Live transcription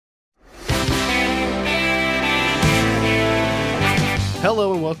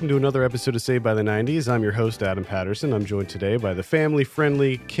Hello and welcome to another episode of Saved by the 90s. I'm your host, Adam Patterson. I'm joined today by the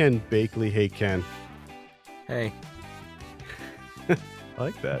family-friendly Ken Bakley. Hey, Ken. Hey. I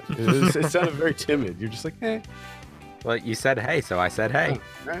like that. It sounded very timid. You're just like, hey. Well, you said hey, so I said hey. Oh,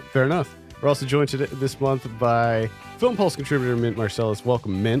 all right, fair enough. We're also joined today, this month by Film Pulse contributor Mint Marcellus.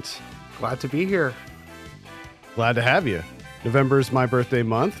 Welcome, Mint. Glad to be here. Glad to have you. November is my birthday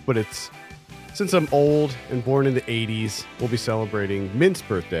month, but since I'm old and born in the 80s, we'll be celebrating Mint's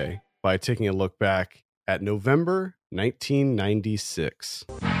birthday by taking a look back at November 1996.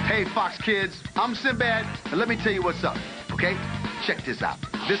 Hey, Fox kids, I'm Sinbad, and let me tell you what's up, okay? Check this out.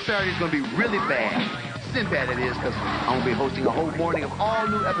 This Saturday is going to be really bad. Sinbad it is, because I'm going to be hosting a whole morning of all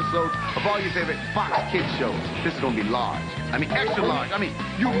new episodes of all your favorite Fox Kids shows. This is going to be large. I mean, extra large. I mean,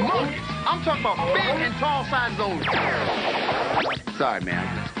 humongous. I'm talking about big and tall sizes only. Sorry,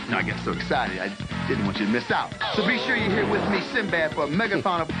 man. No, I get so excited. I didn't want you to miss out. So be sure you're here with me, Sinbad, for a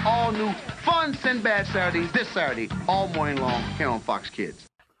megathon of all new fun Sinbad Saturdays this Saturday, all morning long, here on Fox Kids.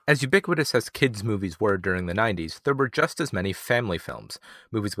 As ubiquitous as kids' movies were during the 90s, there were just as many family films,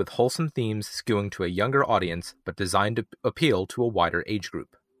 movies with wholesome themes skewing to a younger audience, but designed to appeal to a wider age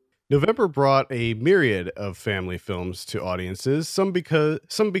group. November brought a myriad of family films to audiences, some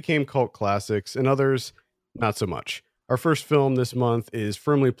became cult classics, and others not so much. Our first film this month is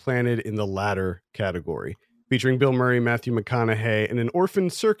firmly planted in the latter category, featuring Bill Murray, Matthew McConaughey, and an orphan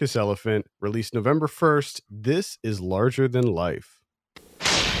circus elephant, released November 1st. This is Larger Than Life.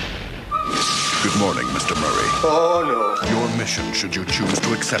 Good morning, Mr. Murray. Oh, no. Your mission, should you choose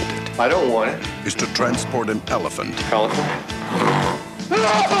to accept it, I don't want it. is to transport an elephant Elephant?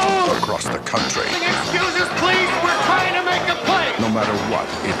 across the country, Excuses, please. We're trying to make a play. no matter what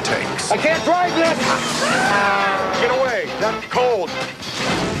it takes. I can't drive this. Get away. That's cold.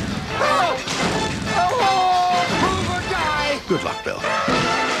 Prove or die. Good luck, Bill.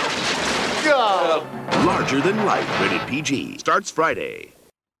 Larger Than Life, rated PG. Starts Friday.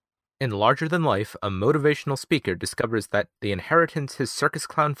 In Larger Than Life, a motivational speaker discovers that the inheritance his circus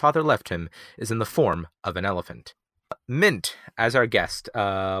clown father left him is in the form of an elephant. Mint, as our guest,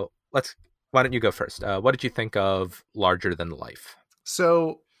 why don't you go first? What did you think of Larger Than Life?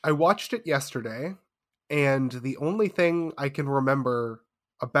 So I watched it yesterday, and the only thing I can remember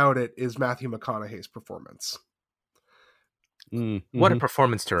about it is Matthew McConaughey's performance. Mm-hmm. What a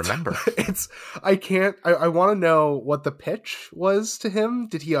performance to remember. I want to know what the pitch was to him.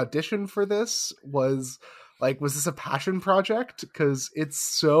 Did he audition for this? Was this a passion project? Because it's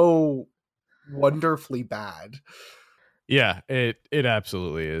so wonderfully bad. Yeah, it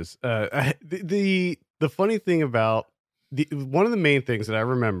absolutely is. The funny thing about one of the main things that I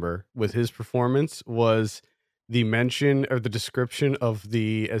remember with his performance was the mention or the description of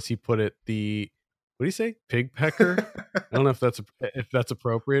the, as he put it, the, what do you say? Pig pecker? I don't know if that's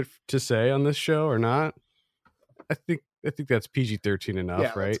appropriate to say on this show or not. I think that's PG-13 enough,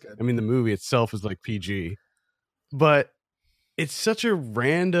 Yeah, right? that's good. I mean, the movie itself is like PG, but it's such a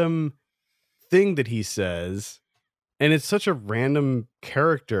random thing that he says, and it's such a random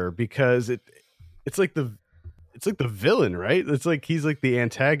character because it's like the villain, right? It's like he's like the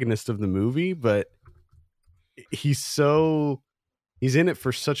antagonist of the movie, but he's in it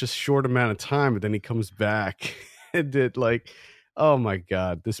for such a short amount of time, but then he comes back and did oh my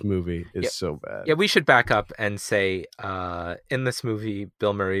God, this movie is so bad. Yeah, we should back up and say, in this movie,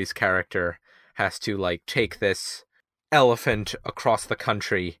 Bill Murray's character has to take this elephant across the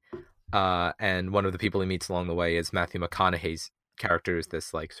country, and one of the people he meets along the way is Matthew McConaughey's character, is this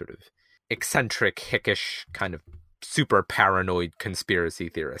sort of eccentric, hickish, kind of super paranoid conspiracy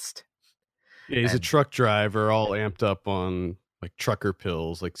theorist. Yeah, he's a truck driver, all amped up on trucker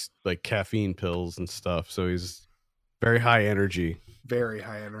pills, like caffeine pills and stuff. So he's very high energy. Very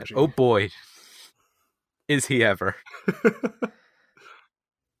high energy. Oh boy, is he ever.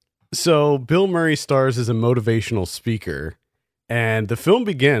 So Bill Murray stars as a motivational speaker, and the film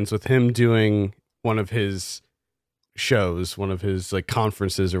begins with him doing one of his shows, one of his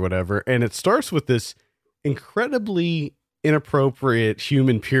conferences or whatever. And it starts with this incredibly inappropriate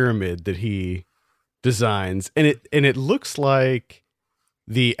human pyramid that he designs, and it looks like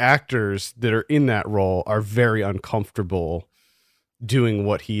the actors that are in that role are very uncomfortable doing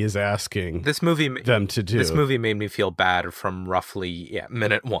what he is asking them to do. This movie made me feel bad from roughly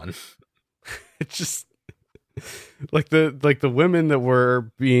minute one. It's just the women that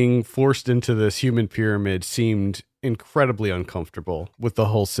were being forced into this human pyramid seemed incredibly uncomfortable with the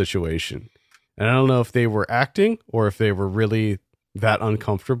whole situation. And I don't know if they were acting or if they were really that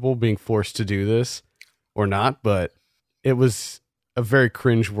uncomfortable being forced to do this or not, but it was a very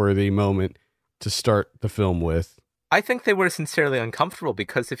cringeworthy moment to start the film with. I think they were sincerely uncomfortable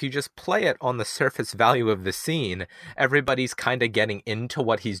because if you just play it on the surface value of the scene, everybody's kind of getting into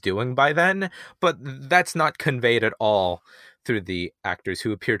what he's doing by then, but that's not conveyed at all through the actors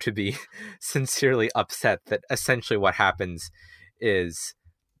who appear to be sincerely upset that essentially what happens is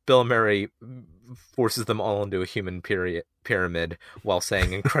Bill Murray forces them all into a human pyramid while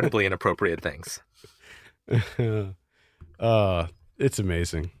saying incredibly inappropriate things. It's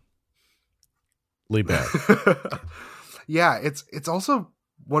amazing. Lee Bad. Yeah, it's also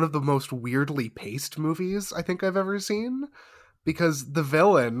one of the most weirdly paced movies I think I've ever seen, because the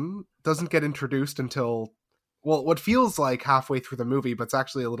villain doesn't get introduced until, well, what feels like halfway through the movie, but it's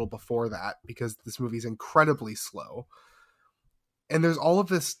actually a little before that, because this movie's incredibly slow. And there's all of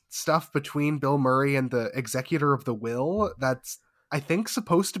this stuff between Bill Murray and the executor of the will that's, I think,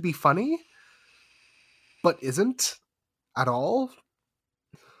 supposed to be funny, but isn't at all.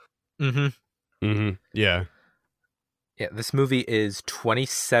 Yeah. Yeah, this movie is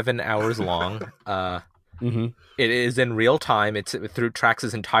 27 hours long. It is in real time. It's through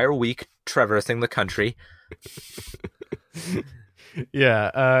Trax's entire week traversing the country.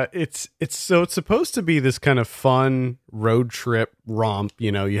 Yeah, it's supposed to be this kind of fun road trip romp.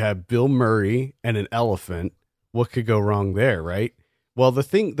 You know, you have Bill Murray and an elephant. What could go wrong there, right? Well,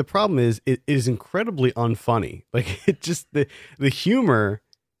 the problem is it is incredibly unfunny. Like, it just the humor.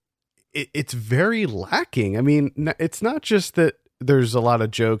 It's very lacking. I mean, it's not just that there's a lot of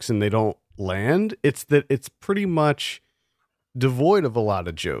jokes and they don't land. It's that it's pretty much devoid of a lot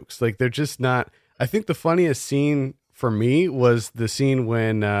of jokes. Like, they're just not. I think the funniest scene for me was the scene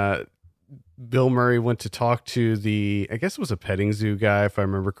when Bill Murray went to talk to I guess it was a petting zoo guy, if I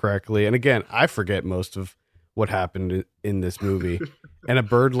remember correctly. And again, I forget most of what happened in this movie. And a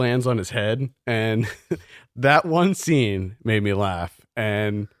bird lands on his head. And that one scene made me laugh.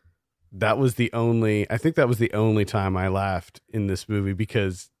 And that was the only time I laughed in this movie,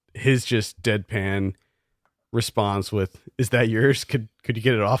 because his just deadpan response with, "Is that yours? Could you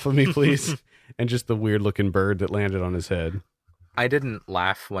get it off of me, please?" And just the weird looking bird that landed on his head. I didn't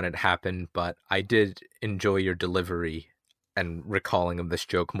laugh when it happened, but I did enjoy your delivery and recalling of this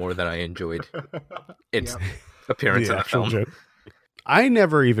joke more than I enjoyed its appearance in the film. Joke. I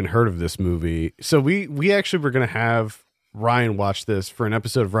never even heard of this movie. So we actually were going to have Ryan watch this for an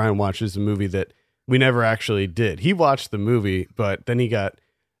episode of Ryan Watches a Movie that we never actually did. He watched the movie, but then he got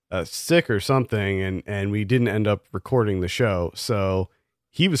sick or something, and we didn't end up recording the show. So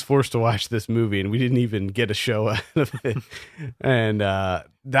he was forced to watch this movie, and we didn't even get a show out of it. And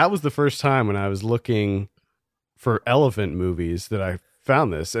that was the first time when I was looking for elephant movies that I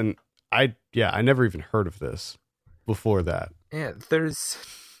found this. And I never even heard of this before that. Yeah, there's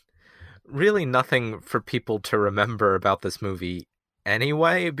really nothing for people to remember about this movie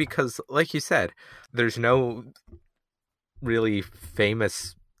anyway, because like you said, there's no really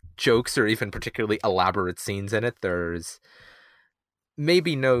famous jokes or even particularly elaborate scenes in it. There's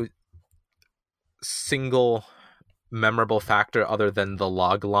maybe no single memorable factor other than the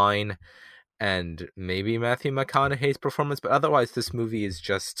log line and maybe Matthew McConaughey's performance, but otherwise this movie is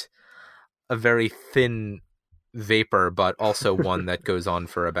just a very thin vapor, but also one that goes on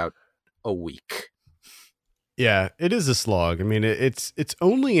for about a week. Yeah, it is a slog. I mean, it's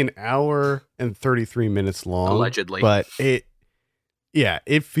only an hour and 33 minutes long, allegedly, but it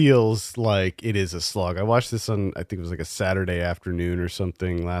feels like it is a slog. I watched this on, I think it was like a Saturday afternoon or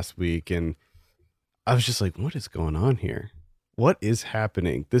something last week, and I was just like, what is going on here? What is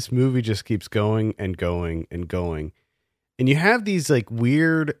happening? This movie just keeps going and going and going. And you have these like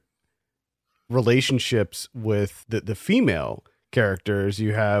weird relationships with the female characters.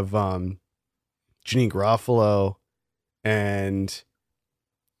 You have Janeane Garofalo, and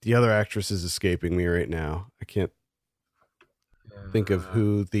the other actress is escaping me right now. I can't think of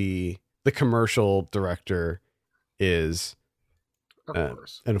who the commercial director is. Of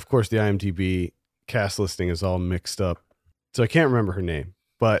course. And of course the IMDb cast listing is all mixed up, so I can't remember her name.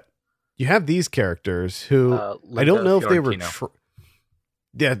 But you have these characters who I don't know if they were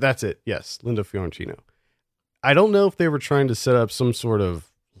yeah, that's it. Yes, Linda Fiorentino. I don't know if they were trying to set up some sort of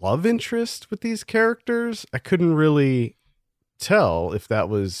love interest with these characters. I couldn't really tell if that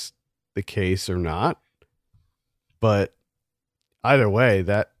was the case or not. But either way,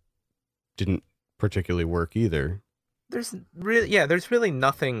 that didn't particularly work either. There's really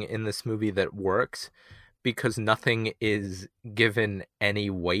nothing in this movie that works because nothing is given any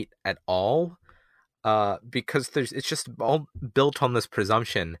weight at all. Because it's just all built on this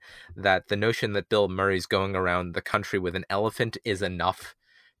presumption that the notion that Bill Murray's going around the country with an elephant is enough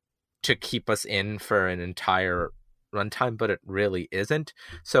to keep us in for an entire runtime, but it really isn't.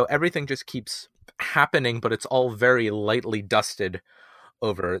 So everything just keeps happening, but it's all very lightly dusted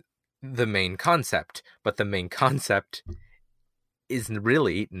over the main concept. But the main concept is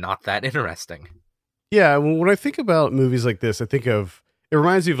really not that interesting. Yeah, when I think about movies like this, I think of, it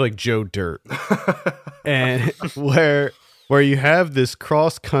reminds me of like Joe Dirt, and where you have this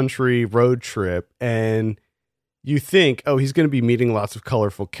cross country road trip, and you think, oh, he's going to be meeting lots of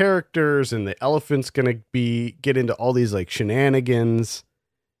colorful characters, and the elephant's going to get into all these like shenanigans,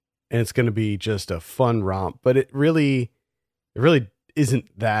 and it's going to be just a fun romp. But it really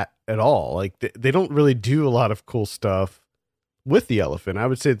isn't that at all. Like they don't really do a lot of cool stuff with the elephant. I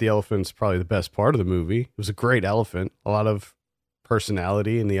would say that the elephant's probably the best part of the movie. It was a great elephant, a lot of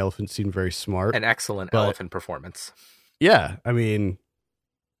personality, and the elephant seemed very smart. An excellent elephant performance. Yeah, I mean,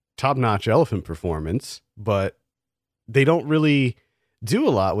 top-notch elephant performance, but they don't really do a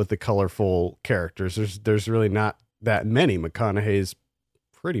lot with the colorful characters. There's really not that many. McConaughey's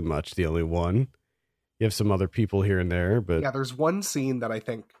pretty much the only one. You have some other people here and there, but yeah, there's one scene that I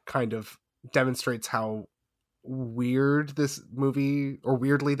think kind of demonstrates how weirdly this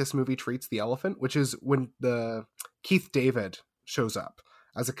movie treats the elephant, which is when the Keith David shows up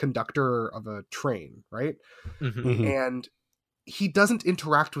as a conductor of a train, right? Mm-hmm. And he doesn't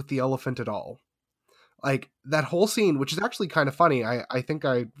interact with the elephant at all. Like that whole scene, which is actually kind of funny. I think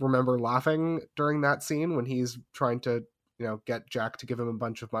I remember laughing during that scene when he's trying to, get Jack to give him a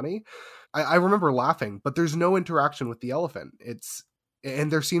bunch of money. I remember laughing, but there's no interaction with the elephant.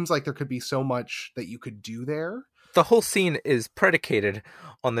 And there seems like there could be so much that you could do there. The whole scene is predicated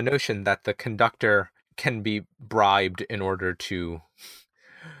on the notion that the conductor can be bribed in order to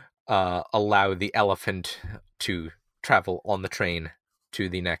allow the elephant to travel on the train to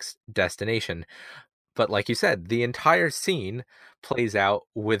the next destination. But like you said, the entire scene plays out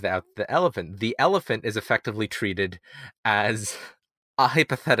without the elephant. The elephant is effectively treated as a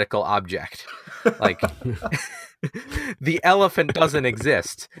hypothetical object. Like, the elephant doesn't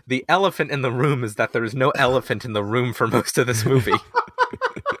exist. The elephant in the room is that there is no elephant in the room for most of this movie.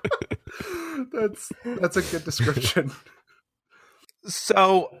 That's a good description.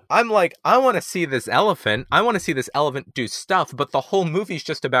 So I'm like, I want to see this elephant. I want to see this elephant do stuff, but the whole movie's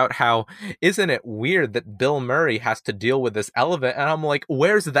just about how, isn't it weird that Bill Murray has to deal with this elephant? And I'm like,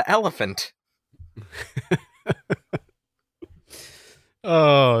 where's the elephant?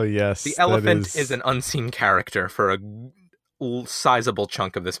 Oh, yes. The elephant is an unseen character for a sizable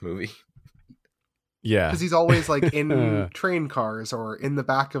chunk of this movie. Yeah. Because he's always like in train cars or in the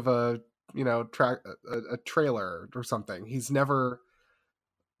back of a trailer or something. He's never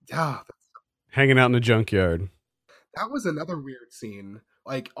hanging out in the junkyard. That was another weird scene.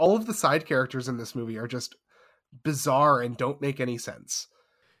 Like all of the side characters in this movie are just bizarre and don't make any sense.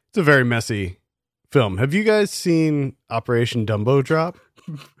 It's a very messy film. Have you guys seen Operation Dumbo Drop?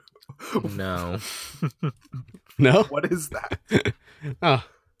 No. No? What is that? Oh,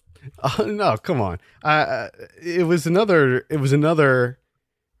 no, come on. It was another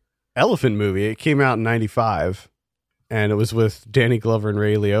elephant movie. It came out in 95, and it was with Danny Glover and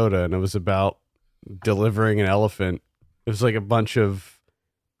Ray Liotta, and it was about delivering an elephant. It was like a bunch of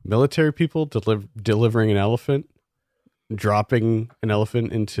military people delivering an elephant, dropping an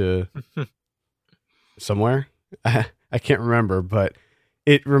elephant into somewhere. I can't remember, but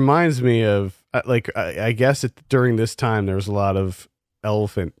it reminds me of, I guess during this time there was a lot of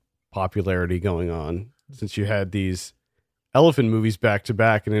elephant popularity going on, since you had these elephant movies back to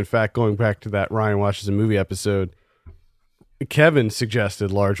back. And in fact, going back to that Ryan Watches a Movie episode, Kevin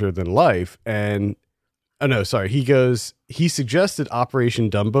suggested Larger Than Life, and he suggested Operation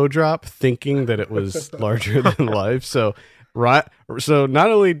Dumbo Drop, thinking that it was Larger Than Life. So not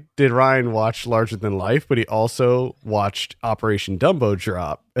only did Ryan watch Larger Than Life, but he also watched Operation Dumbo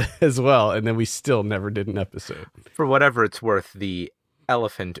Drop as well, and then we still never did an episode. For whatever it's worth, the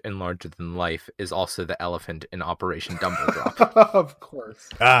elephant in Larger Than Life is also the elephant in Operation Dumbo Drop. Of course.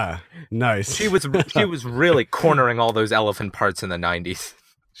 Ah, nice. She was really cornering all those elephant parts in the 90s.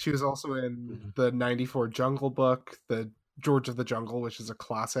 She was also in the 94 Jungle Book, the George of the Jungle, which is a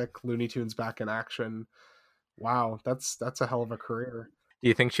classic, Looney Tunes Back in Action. Wow, that's a hell of a career. Do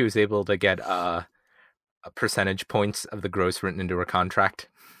you think she was able to get a percentage points of the gross written into her contract?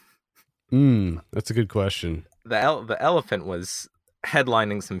 That's a good question. The elephant was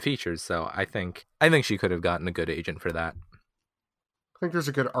headlining some features, so I think she could have gotten a good agent for that. I think there's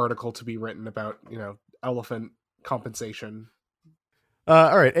a good article to be written about, elephant compensation.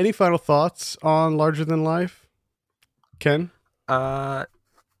 All right. Any final thoughts on Larger Than Life, Ken? No,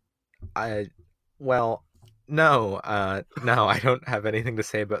 I don't have anything to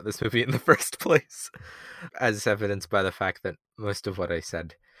say about this movie in the first place, as evidenced by the fact that most of what I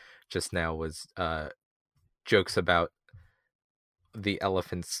said just now was jokes about the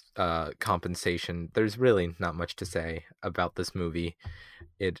elephant's compensation. There's really not much to say about this movie.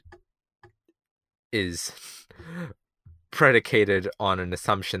 It is predicated on an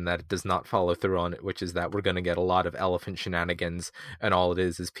assumption that it does not follow through on it, which is that we're going to get a lot of elephant shenanigans, and all it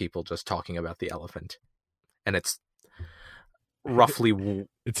is people just talking about the elephant. And it's roughly...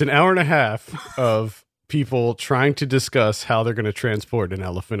 It's an hour and a half of people trying to discuss how they're going to transport an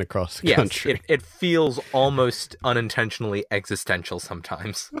elephant across the country. It feels almost unintentionally existential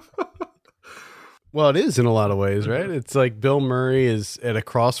sometimes. Well, it is in a lot of ways, right? It's like Bill Murray is at a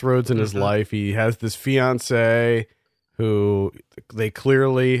crossroads in his life. He has this fiance who they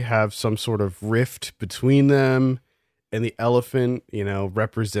clearly have some sort of rift between them. And the elephant,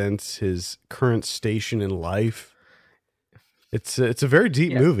 represents his current station in life. It's a very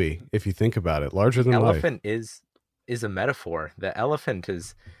deep movie if you think about it. Larger than life. Elephant is a metaphor. The elephant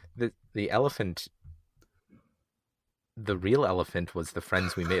is the elephant. The real elephant was the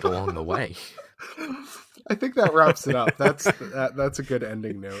friends we made along the way. I think that wraps it up. That's a good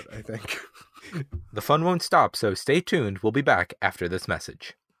ending note, I think. The fun won't stop, so stay tuned. We'll be back after this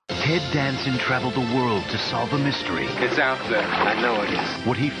message. Ted Danson traveled the world to solve a mystery. It's out there. I know it is.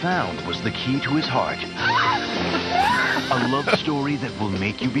 What he found was the key to his heart. A love story that will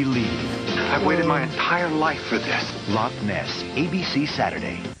make you believe. I've waited my entire life for this. Loch Ness, ABC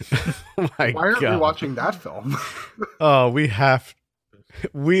Saturday. Oh my Why aren't God. we watching that film? Oh, we have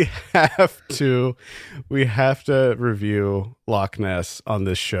to review Loch Ness on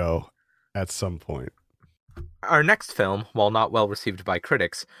this show at some point. Our next film, while not well received by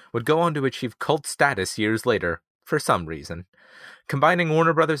critics, would go on to achieve cult status years later, for some reason. Combining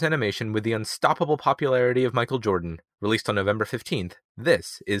Warner Brothers Animation with the unstoppable popularity of Michael Jordan, released on November 15th,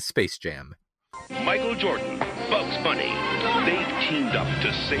 this is Space Jam. Michael Jordan, Bugs Bunny, they've teamed up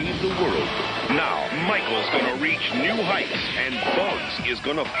to save the world. Now, Michael's gonna reach new heights, and Bugs is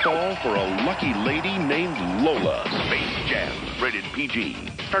gonna fall for a lucky lady named Lola. Space Jam, rated PG.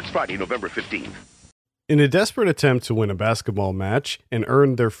 Starts Friday, November 15th. In a desperate attempt to win a basketball match and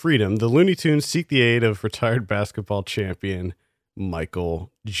earn their freedom, the Looney Tunes seek the aid of retired basketball champion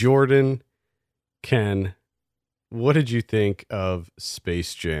Michael Jordan. Ken, what did you think of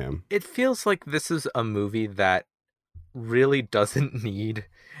Space Jam? It feels like this is a movie that really doesn't need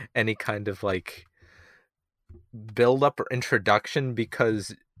any kind of build up or introduction,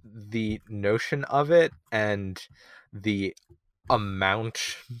 because the notion of it and the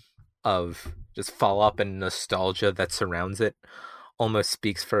amount of just follow up and nostalgia that surrounds it almost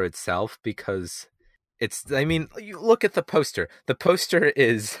speaks for itself. Because you look at the poster. The poster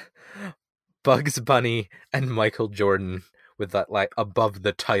is Bugs Bunny and Michael Jordan with that above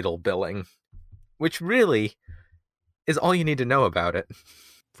the title billing, which really is all you need to know about it.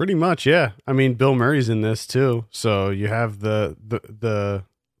 Pretty much, yeah. I mean, Bill Murray's in this too, so you have the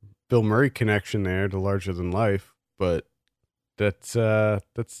Bill Murray connection there to Larger Than Life, but that's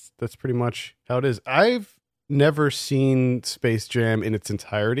pretty much how it is. I've never seen Space Jam in its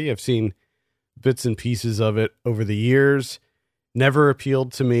entirety. I've seen bits and pieces of it over the years. Never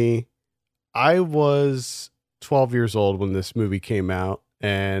appealed to me. I was 12 years old when this movie came out,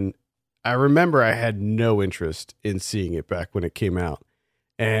 and I remember I had no interest in seeing it back when it came out.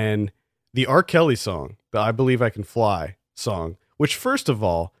 And the R. Kelly song, the I Believe I Can Fly song, which first of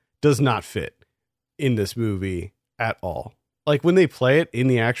all does not fit in this movie at all. Like when they play it in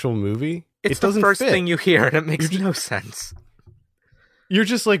the actual movie, it's it doesn't the first fit. thing you hear, and it makes no sense. You're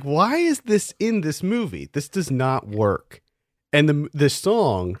just like, why is this in this movie? This does not work. And the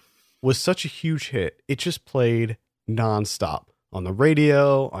song was such a huge hit. It just played nonstop on the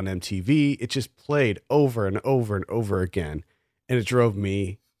radio, on MTV. It just played over and over and over again. And it drove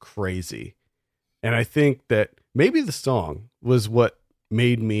me crazy. And I think that maybe the song was what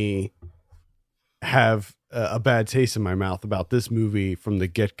made me have a bad taste in my mouth about this movie from the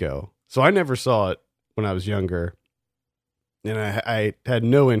get-go. So I never saw it when I was younger, and I had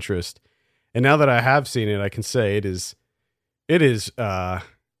no interest. And now that I have seen it, I can say it's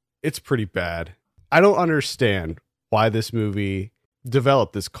pretty bad. I don't understand why this movie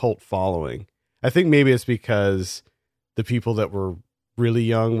developed this cult following. I think maybe it's because the people that were really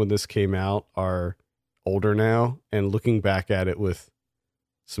young when this came out are older now and looking back at it with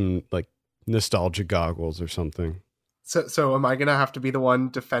some nostalgia goggles or something. So am I gonna have to be the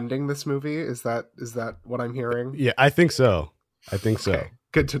one defending this movie? Is that what I'm hearing? Yeah, I think so. So.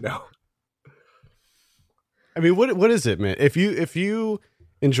 Good to know. I mean, what is it, man? If you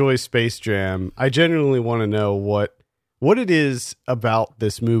enjoy Space Jam, I genuinely want to know what it is about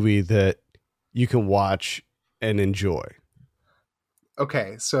this movie that you can watch and enjoy.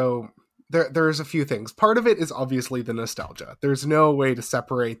 okay, so there's a few things. Part of it is obviously the nostalgia. There's no way to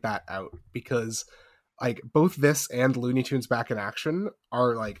separate that out because like both this and Looney Tunes Back in Action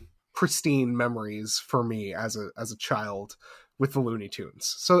are like pristine memories for me as a child with the Looney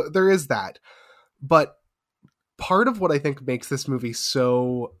Tunes. So there is that. But part of what I think makes this movie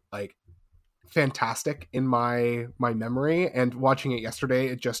so like fantastic in my memory, and watching it yesterday,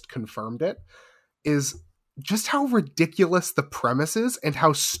 it just confirmed it, is just how ridiculous the premise is and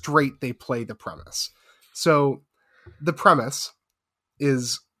how straight they play the premise. So the premise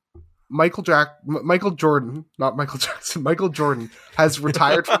is Michael Jordan has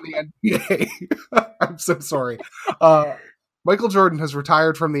retired from the NBA. I'm so sorry. Michael Jordan has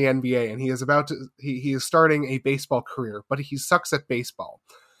retired from the NBA and he is starting a baseball career, but he sucks at baseball.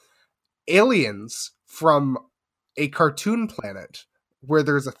 Aliens from a cartoon planet where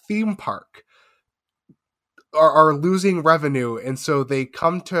there's a theme park are losing revenue, and so they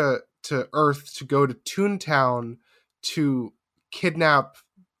come to Earth to go to Toontown to kidnap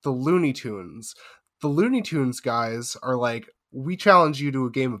the Looney Tunes. The Looney Tunes guys are like, we challenge you to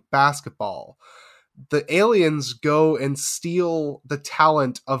a game of basketball. The aliens go and steal the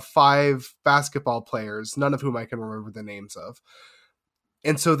talent of 5 basketball players, none of whom I can remember the names of.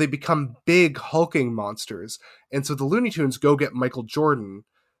 And so they become big hulking monsters. And so the Looney Tunes go get Michael Jordan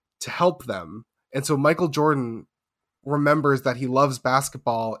to help them. And so Michael Jordan remembers that he loves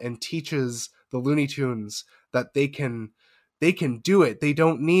basketball and teaches the Looney Tunes that they can do it. They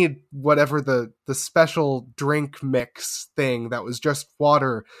don't need whatever the special drink mix thing that was just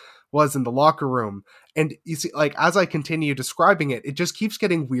water was in the locker room. And you see, like, as I continue describing it, it just keeps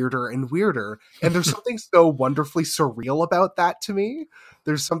getting weirder and weirder. And there's something so wonderfully surreal about that to me.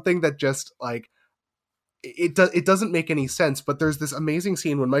 There's something that just like, it doesn't make any sense, but there's this amazing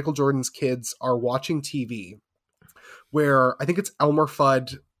scene when Michael Jordan's kids are watching TV where I think it's Elmer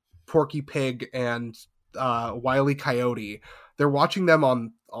Fudd, Porky Pig, and Wile E. Coyote. They're watching them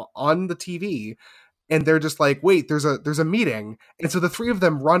on the TV, and they're just like, wait, there's a meeting. And so the 3 of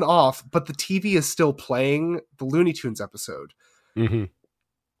them run off, but the TV is still playing the Looney Tunes episode. Mm-hmm.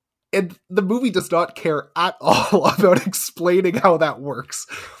 And the movie does not care at all about explaining how that works.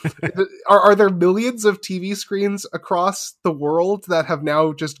 Are there millions of TV screens across the world that have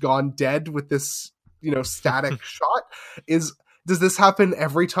now just gone dead with this, static shot? Does this happen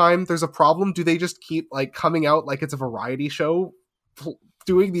every time there's a problem? Do they just keep like coming out like it's a variety show,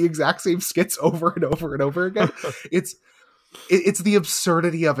 doing the exact same skits over and over and over again? It's the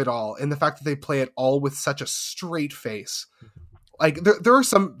absurdity of it all, and the fact that they play it all with such a straight face. Like, there are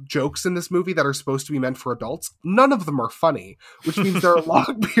some jokes in this movie that are supposed to be meant for adults. None of them are funny, which means there are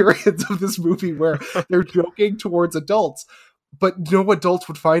long periods of this movie where they're joking towards adults, but no adults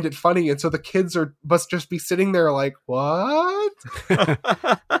would find it funny, and so the kids must just be sitting there like, what?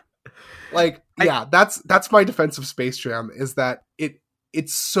 Like, yeah, that's my defense of Space Jam, is that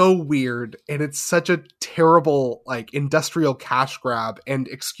it's so weird, and it's such a terrible, like, industrial cash grab and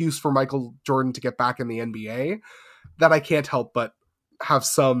excuse for Michael Jordan to get back in the NBA, that I can't help but have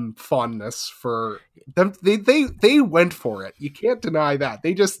some fondness for them. They went for it. You can't deny that.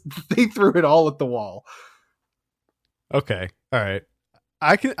 They threw it all at the wall. Okay. All right.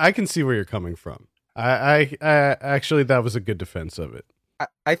 I can see where you're coming from. I actually, that was a good defense of it.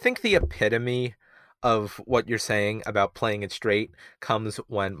 I think the epitome of what you're saying about playing it straight comes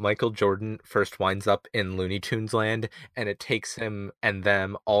when Michael Jordan first winds up in Looney Tunes land, and it takes him and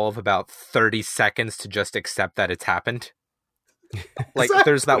them all of about 30 seconds to just accept that it's happened. Like, exactly.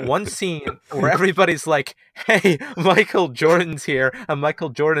 There's that one scene where everybody's like, hey, Michael Jordan's here, and Michael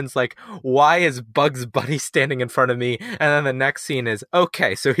Jordan's like, why is Bugs Bunny standing in front of me? And then the next scene is,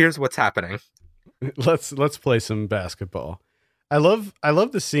 okay, so here's what's happening. Let's play some basketball. I love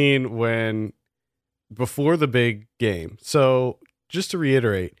the scene when before the big game. So just to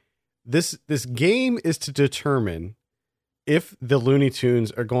reiterate, this game is to determine if the Looney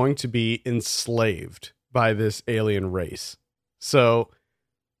Tunes are going to be enslaved by this alien race. So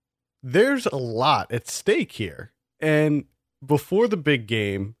there's a lot at stake here. And before the big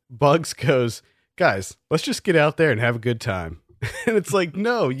game, Bugs goes, guys, let's just get out there and have a good time. And it's like,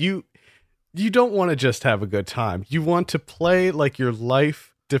 no, you don't want to just have a good time. You want to play like your life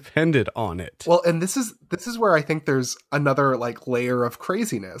depended on it. Well, and this is where I think there's another like layer of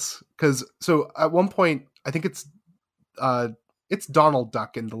craziness, because so at one point I think it's Donald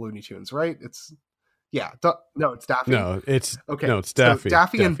Duck in the Looney Tunes, right? It's Daffy. It's Daffy. So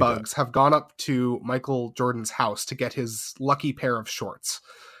Daffy and Bugs have gone up to Michael Jordan's house to get his lucky pair of shorts,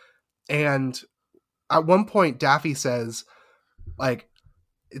 and at one point Daffy says, like,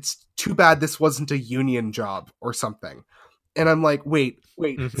 it's too bad this wasn't a union job or something. And I'm like, wait.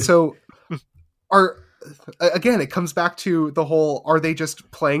 So again, it comes back to the whole, are they just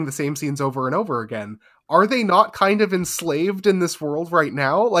playing the same scenes over and over again? Are they not kind of enslaved in this world right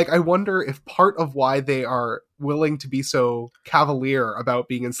now? Like, I wonder if part of why they are willing to be so cavalier about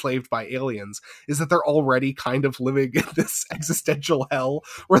being enslaved by aliens is that they're already kind of living in this existential hell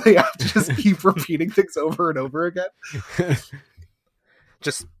where they have to just keep repeating things over and over again.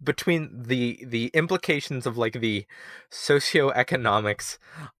 Just between the implications of like the socioeconomics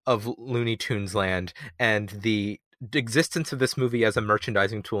of Looney Tunes land and the existence of this movie as a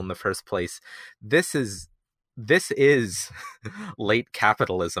merchandising tool in the first place, this is late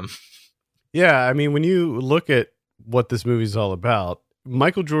capitalism. Yeah, I mean, when you look at what this movie's all about,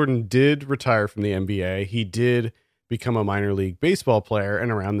 Michael Jordan did retire from the NBA. He did become a minor league baseball player,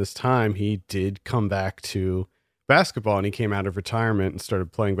 and around this time, he did come back to basketball, and he came out of retirement and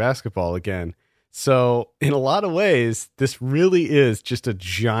started playing basketball again. So, in a lot of ways, this really is just a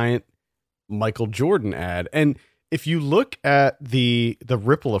giant Michael Jordan ad. And if you look at the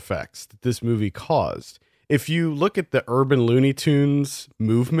ripple effects that this movie caused, if you look at the urban Looney Tunes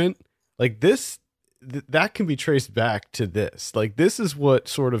movement, like this, that can be traced back to this. Like, this is what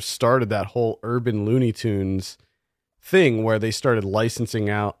sort of started that whole urban Looney Tunes thing, where they started licensing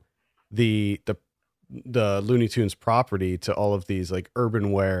out the Looney Tunes property to all of these like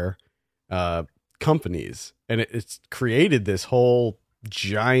urban wear companies, and it's created this whole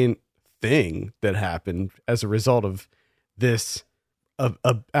giant thing that happened as a result of this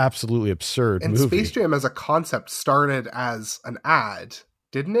absolutely absurd and movie. Space Jam as a concept started as an ad,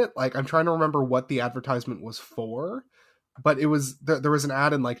 didn't it? Like, I'm trying to remember what the advertisement was for, but it was there was an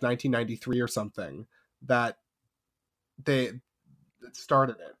ad in like 1993 or something that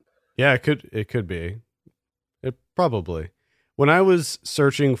started it. Yeah, it could be. It probably. When I was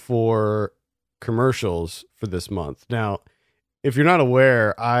searching for commercials for this month. Now, if you're not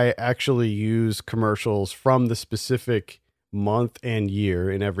aware, I actually use commercials from the specific month and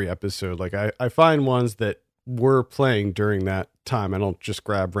year in every episode. Like I find ones that were playing during that time. I don't just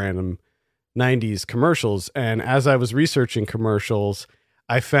grab random 90s commercials. And as I was researching commercials,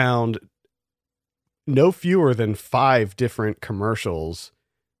 I found no fewer than 5 different commercials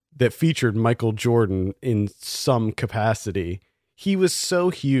that featured Michael Jordan in some capacity. He was so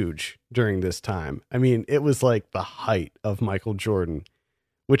huge during this time. I mean, it was like the height of Michael Jordan,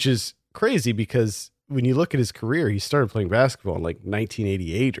 which is crazy because when you look at his career, he started playing basketball in like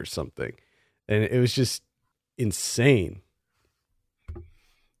 1988 or something. And it was just insane.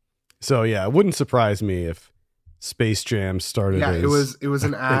 So yeah, it wouldn't surprise me if Space Jam started. Yeah, as it was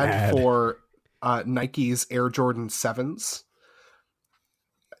an ad for Nike's Air Jordan 7s.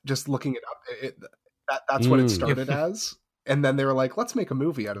 Just looking it up, that's what it started as. And then they were like, let's make a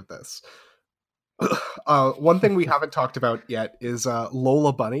movie out of this. One thing we haven't talked about yet is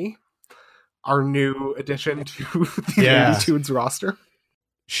Lola Bunny, our new addition to the Looney Tunes roster.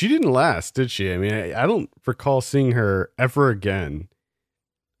 She didn't last, did she? I mean, I don't recall seeing her ever again.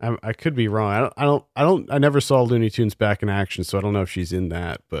 I could be wrong. I never saw Looney Tunes back in action, so I don't know if she's in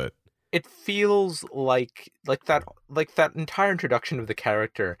that, but it feels like that entire introduction of the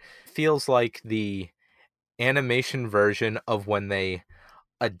character feels like the animation version of when they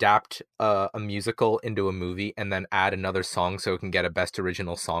adapt a musical into a movie and then add another song so it can get a Best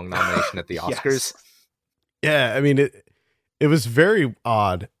Original Song nomination at the Oscars. Yes. Yeah, I mean, it was very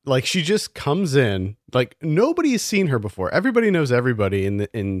odd. Like, she just comes in, like, nobody's seen her before. Everybody knows everybody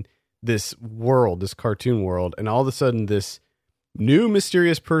in this world, this cartoon world, and all of a sudden this new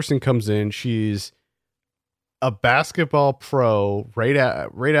mysterious person comes in. She's a basketball pro right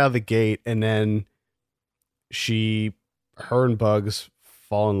out of the gate, and then her and Bugs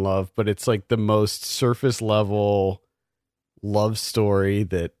fall in love, but it's like the most surface level love story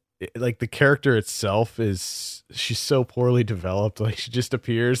that, like, the character itself she's so poorly developed. Like, she just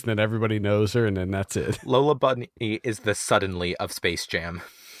appears and then everybody knows her and then that's it. Lola Bunny is the suddenly of Space Jam.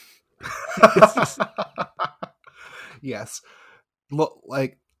 Yes.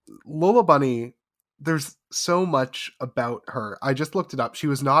 Like, Lola Bunny, there's so much about her. I just looked it up. She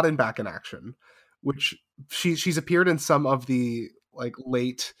was not in Back in Action, which she's appeared in some of the like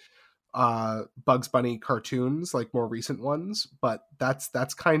late Bugs Bunny cartoons, like more recent ones, but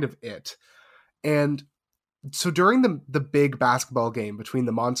that's kind of it. And so during the big basketball game between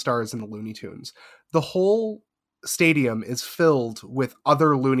the Monstars and the Looney Tunes, the whole stadium is filled with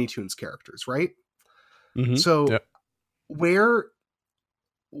other Looney Tunes characters, right? Mm-hmm. So yep. Where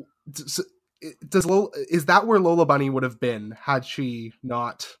is that where Lola Bunny would have been had she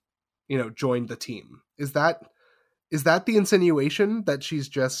not, joined the team? Is that the insinuation that she's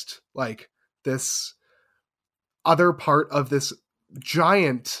just like this other part of this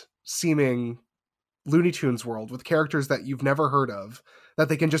giant seeming Looney Tunes world with characters that you've never heard of, that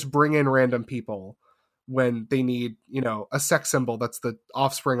they can just bring in random people when they need, a sex symbol that's the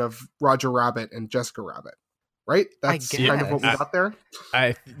offspring of Roger Rabbit and Jessica Rabbit. Right? That's kind of what we got there.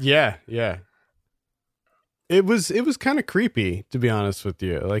 Yeah. It was kind of creepy, to be honest with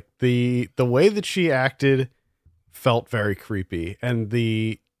you. Like the way that she acted felt very creepy, and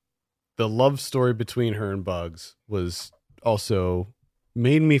the love story between her and Bugs was also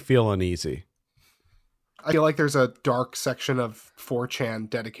made me feel uneasy. I feel like there's a dark section of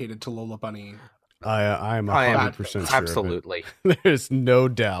 4chan dedicated to Lola Bunny. I'm 100% sure. Absolutely. There's no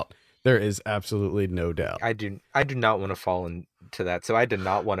doubt. There is absolutely no doubt. I do not want to fall into that. So I did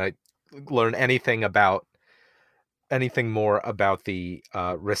not want to learn anything more about the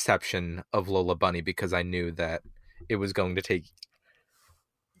reception of Lola Bunny, because I knew that it was going to take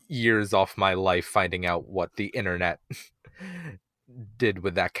years off my life finding out what the internet did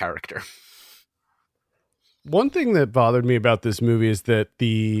with that character. One thing that bothered me about this movie is that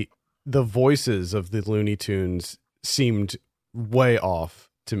the voices of the Looney Tunes seemed way off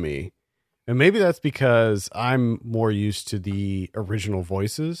to me. And maybe that's because I'm more used to the original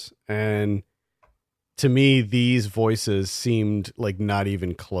voices. And to me, these voices seemed like not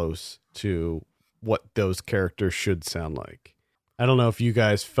even close to what those characters should sound like. I don't know if you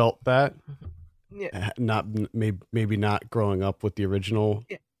guys felt that. Yeah. Maybe not growing up with the original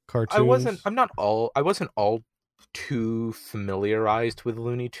cartoons. I wasn't all too familiarized with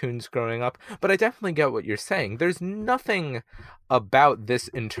Looney Tunes growing up, but I definitely get what you're saying. There's nothing about this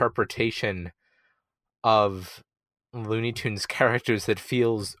interpretation of Looney Tunes characters that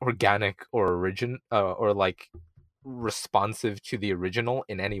feels organic or or like responsive to the original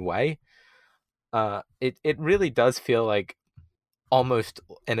in any way. It really does feel like almost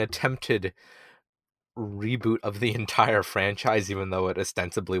an attempted reboot of the entire franchise, even though it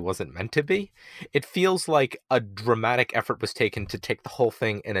ostensibly wasn't meant to be. It feels like a dramatic effort was taken to take the whole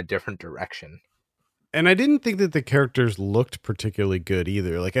thing in a different direction. And I didn't think that the characters looked particularly good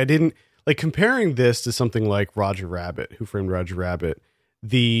either. Like, I didn't like comparing this to something like Roger Rabbit, Who Framed Roger Rabbit.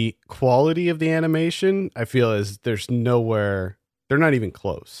 The quality of the animation, I feel, is there's nowhere, they're not even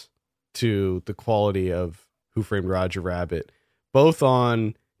close to the quality of Who Framed Roger Rabbit, both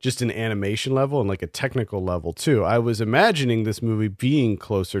on just an animation level and like a technical level too. I was imagining this movie being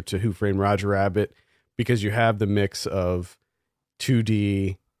closer to Who Framed Roger Rabbit because you have the mix of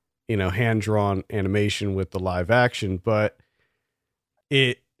 2D, hand-drawn animation with the live action, but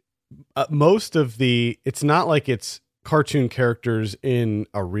it's not like it's cartoon characters in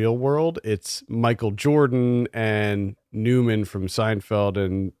a real world. It's Michael Jordan and Newman from Seinfeld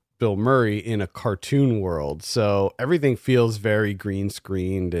and Bill Murray in a cartoon world. So everything feels very green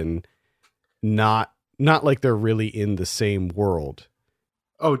screened and not like they're really in the same world.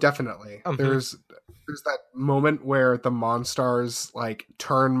 Oh, definitely. Mm-hmm. There's that moment where the Monstars like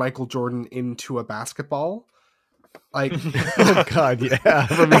turn Michael Jordan into a basketball. Like, oh God, yeah, I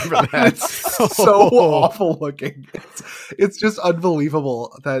remember that. It's so awful looking. It's just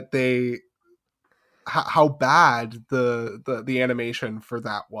unbelievable that how bad the animation for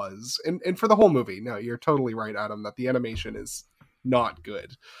that was, and for the whole movie. No, you're totally right, Adam, that the animation is not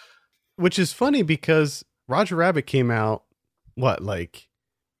good. Which is funny because Roger Rabbit came out like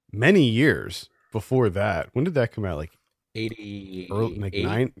many years before that. When did that come out? Like 80, like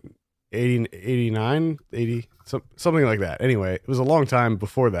 89, 80, something like that. Anyway, it was a long time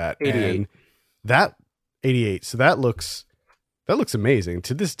before that. 88. And that 88. So that looks amazing.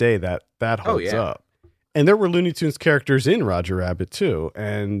 To this day, that holds up. And there were Looney Tunes characters in Roger Rabbit too.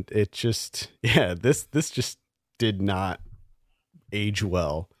 And it just, this just did not age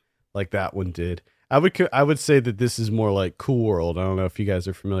well like that one did. I would say that this is more like Cool World. I don't know if you guys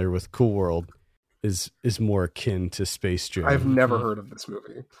are familiar with Cool World. Is more akin to Space Jam. I've never heard of this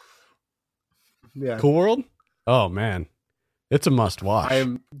movie. Yeah. Cool World? Oh man. It's a must watch. I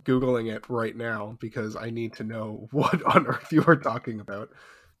am Googling it right now because I need to know what on earth you are talking about.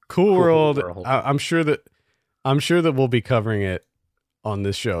 Cool World. I'm sure that we'll be covering it on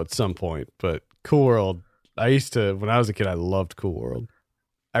this show at some point, but Cool World, when I was a kid, I loved Cool World.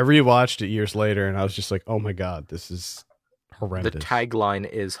 I rewatched it years later and I was just like, oh my God, this is horrendous. The tagline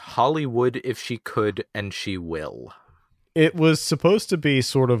is Hollywood if she could and she will. It was supposed to be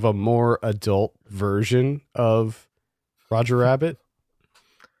sort of a more adult version of Roger Rabbit,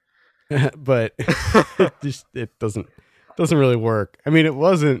 but it doesn't really work. I mean, it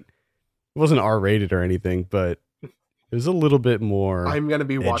wasn't R-rated or anything, but it was a little bit more. I'm going to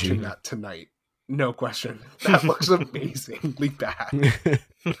be watching that tonight. No question. That looks amazingly bad.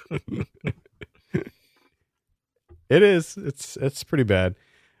 It is. It's pretty bad.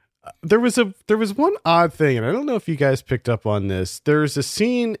 There was one odd thing, and I don't know if you guys picked up on this. There's a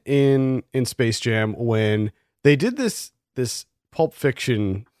scene in Space Jam when they did this Pulp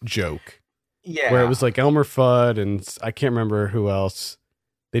Fiction joke, where it was like Elmer Fudd and I can't remember who else.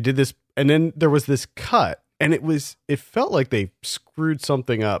 They did this, and then there was this cut, and it felt like they screwed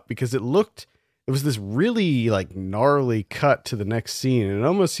something up because it was this really like gnarly cut to the next scene, and it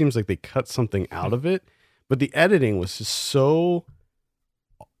almost seems like they cut something out of it, but the editing was just so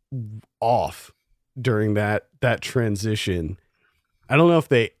off during that transition. I don't know if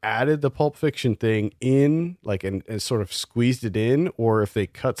they added the Pulp Fiction thing in like and sort of squeezed it in, or if they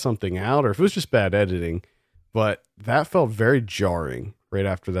cut something out, or if it was just bad editing, but that felt very jarring right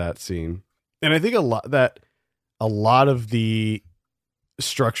after that scene. And I think a lot of the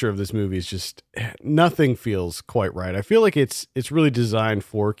structure of this movie is just nothing feels quite right. I feel like it's really designed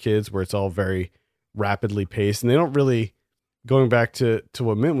for kids, where it's all very rapidly paced, and they don't really, going back to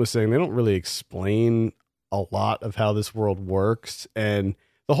what Mint was saying, they don't really explain a lot of how this world works. And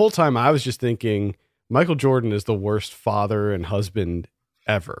the whole time I was just thinking Michael Jordan is the worst father and husband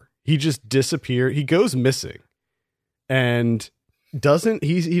ever. He just disappeared. He goes missing and he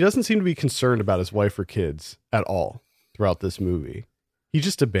doesn't seem to be concerned about his wife or kids at all throughout this movie. He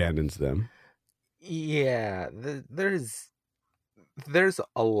just abandons them. Yeah, there's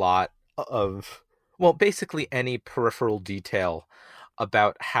a lot of, well, basically any peripheral detail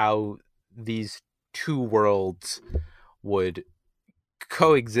about how these two worlds would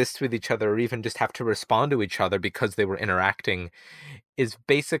coexist with each other, or even just have to respond to each other because they were interacting, is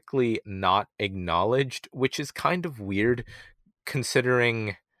basically not acknowledged, which is kind of weird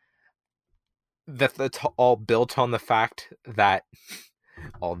considering that that's all built on the fact that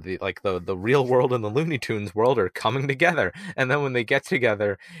all the like the real world and the Looney Tunes world are coming together, and then when they get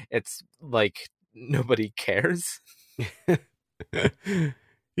together, it's like nobody cares.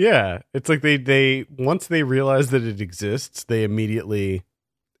 Yeah, it's like they once they realize that it exists, they immediately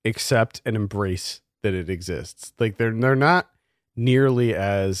accept and embrace that it exists. Like they're not nearly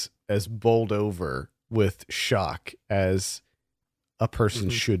as bowled over with shock as a person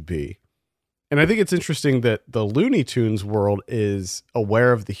should be. And I think it's interesting that the Looney Tunes world is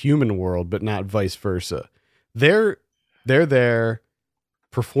aware of the human world, but not vice versa. They're there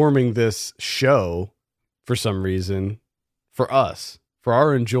performing this show for some reason for us, for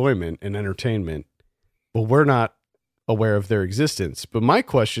our enjoyment and entertainment, but we're not aware of their existence. But my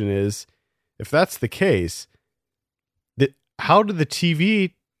question is, if that's the case, how do the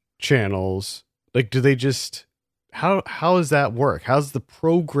TV channels, like, do they just, how does that work? How's the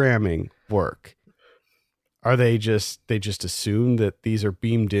programming work? Are they just assume that these are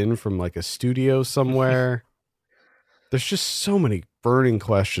beamed in from like a studio somewhere? There's just so many burning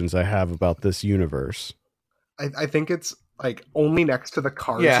questions I have about this universe. I think it's like only next to the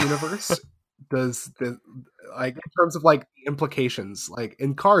Cars universe does the, like, in terms of like the implications, like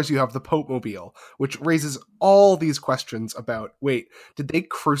in Cars you have the Pope Mobile, which raises all these questions about, wait, did they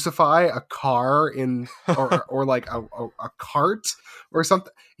crucify a car in or like a cart or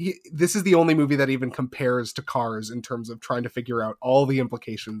something? This is the only movie that even compares to Cars in terms of trying to figure out all the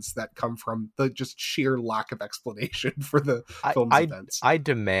implications that come from the just sheer lack of explanation for the film's events. I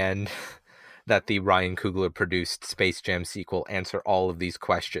demand that the Ryan Coogler produced Space Jam sequel answer all of these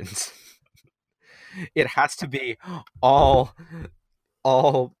questions. It has to be all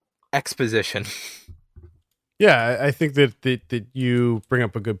exposition. Yeah, I think that you bring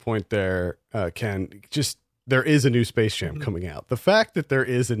up a good point there, Ken. Just, there is a new Space Jam coming out. The fact that there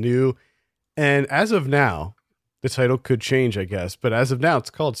is a new, and as of now, the title could change, I guess, but as of now, it's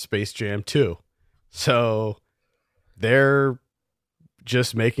called Space Jam 2. So they're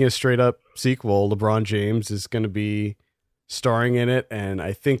just making a straight up sequel. LeBron James is going to be starring in it, and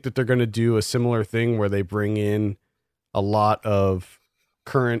I think that they're going to do a similar thing where they bring in a lot of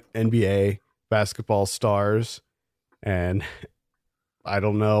current NBA basketball stars, and I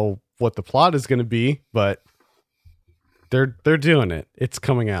don't know what the plot is going to be, but they're doing it. It's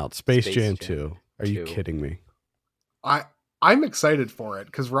coming out. Space Jam 2. Are you kidding me? I'm excited for it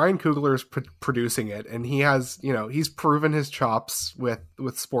because Ryan Coogler is producing it, and he has, he's proven his chops with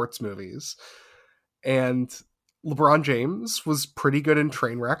sports movies. And LeBron James was pretty good in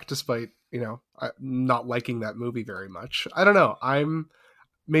Trainwreck, despite, not liking that movie very much. I don't know.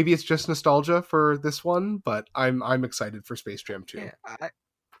 Maybe it's just nostalgia for this one, but I'm excited for Space Jam 2.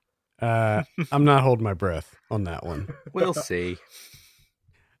 Yeah, I'm not holding my breath on that one. We'll see.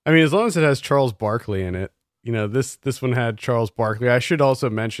 I mean, as long as it has Charles Barkley in it, this one had Charles Barkley. I should also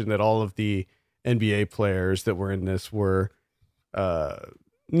mention that all of the NBA players that were in this were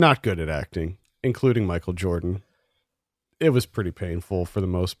not good at acting, including Michael Jordan. it was pretty painful for the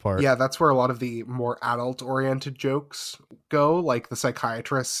most part. Yeah, that's where a lot of the more adult-oriented jokes go, like the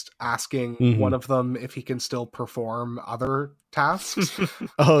psychiatrist asking one of them if he can still perform other tasks.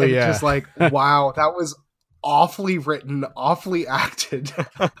 Oh, and yeah. just like, wow, that was awfully written, awfully acted.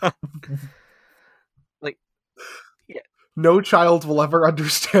 Like, yeah. No child will ever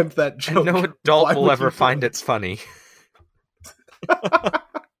understand that joke. And no adult Why will would ever you find do it funny.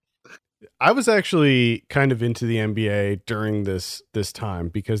 I was actually kind of into the NBA during this time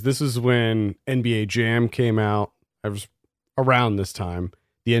because this is when NBA Jam came out. I was around this time,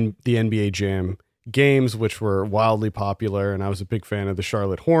 the NBA Jam games, which were wildly popular, and I was a big fan of the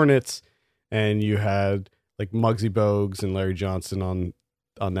Charlotte Hornets. And you had like Muggsy Bogues and Larry Johnson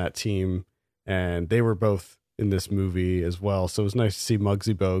on that team, and they were both in this movie as well. So it was nice to see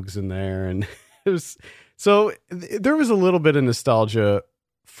Muggsy Bogues in there, and it was there was a little bit of nostalgia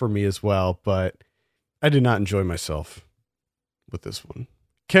for me as well, but I did not enjoy myself with this one.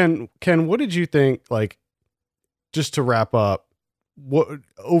 Ken, what did you think? Like, just to wrap up, what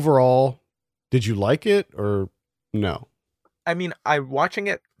overall, did you like it or no? I mean, watching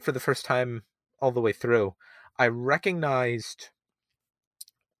it for the first time all the way through, I recognized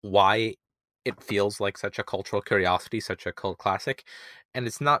why it feels like such a cultural curiosity, such a cult classic. And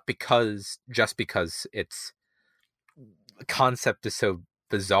it's not just because its concept is so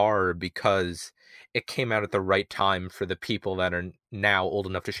bizarre, because it came out at the right time for the people that are now old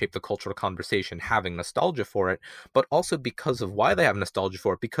enough to shape the cultural conversation having nostalgia for it, but also because of why they have nostalgia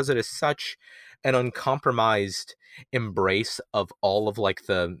for it, because it is such an uncompromised embrace of all of like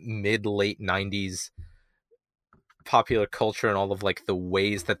the mid-late 90s popular culture and all of like the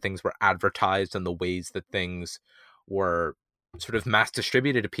ways that things were advertised and the ways that things were sort of mass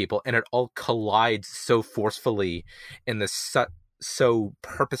distributed to people, and it all collides so forcefully in this so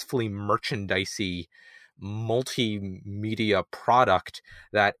purposefully merchandisey multimedia product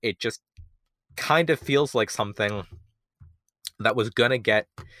that it just kind of feels like something that was gonna get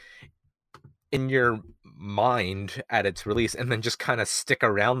in your mind at its release and then just kind of stick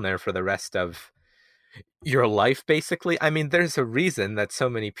around there for the rest of your life, basically. I mean, there's a reason that so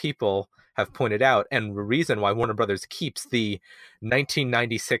many people have pointed out, and the reason why Warner Brothers keeps the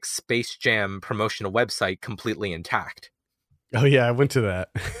 1996 Space Jam promotional website completely intact. Oh yeah, I went to that.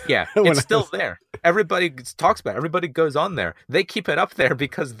 Yeah, it's still there. Everybody talks about it. Everybody goes on there. They keep it up there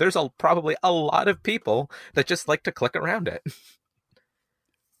because there's probably a lot of people that just like to click around it.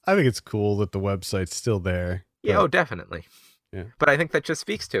 I think it's cool that the website's still there. Yeah, oh, definitely. Yeah. But I think that just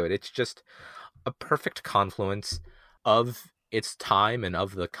speaks to it. It's just a perfect confluence of its time and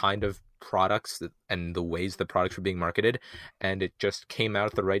of the kind of products and the ways the products were being marketed. And it just came out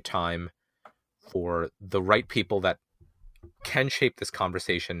at the right time for the right people that can shape this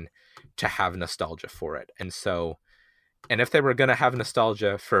conversation to have nostalgia for it. And if they were going to have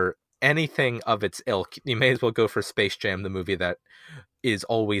nostalgia for anything of its ilk, you may as well go for Space Jam, the movie that is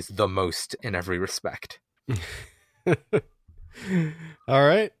always the most in every respect. All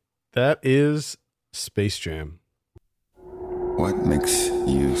right. That is Space Jam. What makes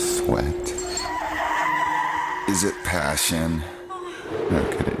you sweat? Is it passion? Or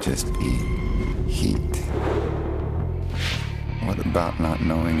could it just be heat? What about not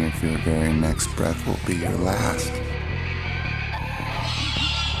knowing if your very next breath will be your last?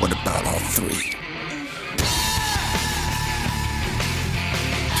 What about all three?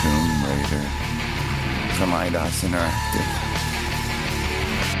 Tomb Raider from Eidos Interactive.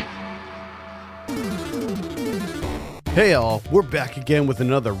 Hey all, we're back again with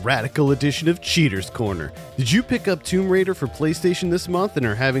another radical edition of Cheaters Corner. Did you pick up Tomb Raider for PlayStation this month and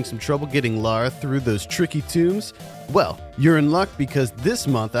are having some trouble getting Lara through those tricky tombs? Well, you're in luck because this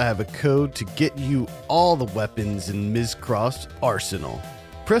month I have a code to get you all the weapons in Ms. Croft's arsenal.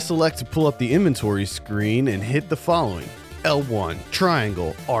 Press select to pull up the inventory screen and hit the following: L1,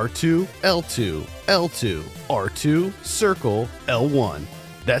 triangle, R2, L2, L2, R2, circle, L1.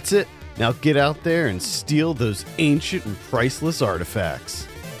 That's it. Now get out there and steal those ancient and priceless artifacts.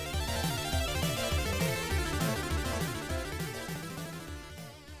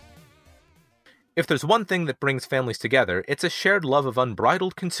 If there's one thing that brings families together, it's a shared love of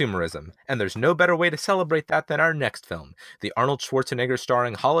unbridled consumerism, and there's no better way to celebrate that than our next film, the Arnold Schwarzenegger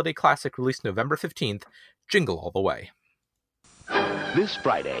starring holiday classic released November 15th, Jingle All the Way. This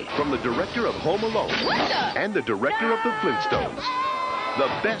Friday, from the director of Home Alone and the director of The Flintstones, the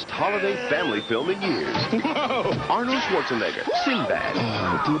best holiday family film in years. Whoa! Arnold Schwarzenegger, Sinbad.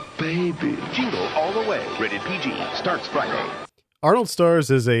 Oh, the baby. Jingle All the Way. Rated PG. Starts Friday. Arnold stars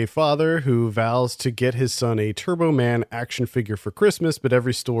as a father who vows to get his son a Turbo Man action figure for Christmas, but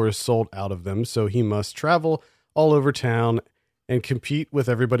every store is sold out of them, so he must travel all over town and compete with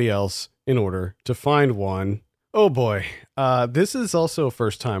everybody else in order to find one. Oh boy. This is also a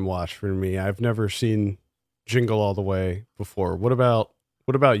first time watch for me. I've never seen Jingle All the Way before. What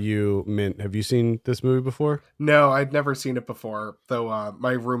about you, Mint? Have you seen this movie before? No, I'd never seen it before, though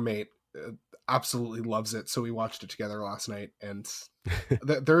my roommate absolutely loves it, so we watched it together last night, and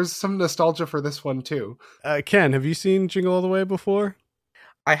there's some nostalgia for this one too. Ken, have you seen Jingle All the Way before?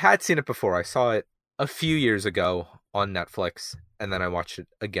 I had seen it before. I saw it a few years ago on Netflix, and then I watched it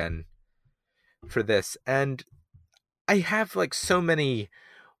again for this. And I have like so many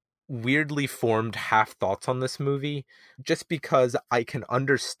weirdly formed half thoughts on this movie, just because I can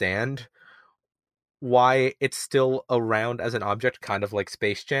understand why it's still around as an object, kind of like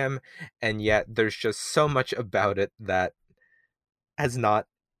Space Jam, and yet there's just so much about it that has not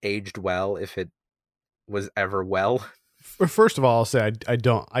aged well, if it was ever well. First of all, I'll say I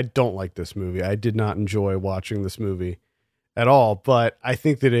don't like this movie. I did not enjoy watching this movie at all, but I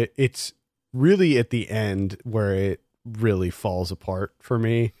think that it's really at the end where it really falls apart for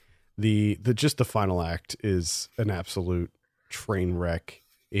me. The final act is an absolute train wreck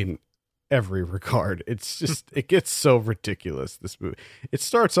in every regard. It's just, it gets so ridiculous, this movie. It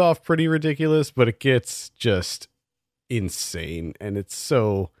starts off pretty ridiculous, but it gets just insane, and it's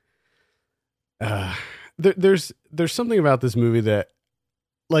so there's something about this movie that,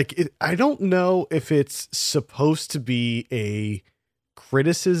 like, I don't know if it's supposed to be a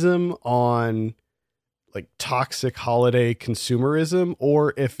criticism on like toxic holiday consumerism,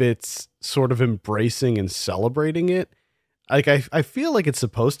 or if it's sort of embracing and celebrating it. Like, I feel like it's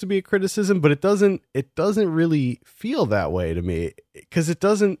supposed to be a criticism, but it doesn't really feel that way to me, because it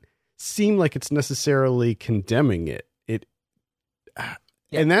doesn't seem like it's necessarily condemning it.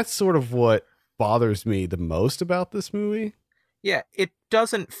 And that's sort of what bothers me the most about this movie. Yeah, it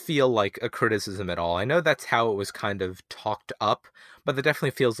doesn't feel like a criticism at all. I know that's how it was kind of talked up, but it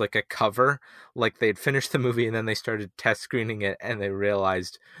definitely feels like a cover. Like they'd finished the movie and then they started test screening it and they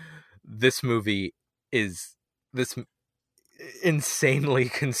realized this movie is this insanely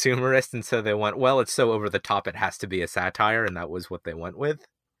consumerist, and so they went, well, it's so over the top it has to be a satire, and that was what they went with.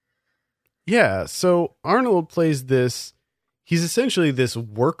 Yeah, so Arnold plays this, he's essentially this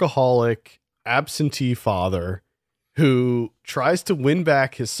workaholic absentee father who tries to win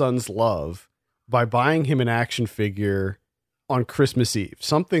back his son's love by buying him an action figure on Christmas Eve,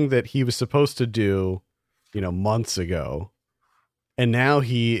 something that he was supposed to do, months ago. And now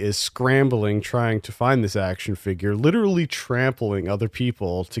he is scrambling, trying to find this action figure, literally trampling other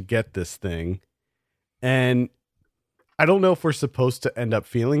people to get this thing. And I don't know if we're supposed to end up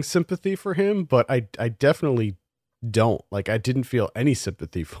feeling sympathy for him, but I definitely don't. Like, I didn't feel any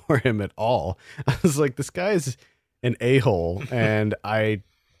sympathy for him at all. I was like, this guy is an a-hole, and I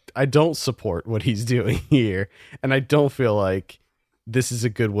don't support what he's doing here. And I don't feel like this is a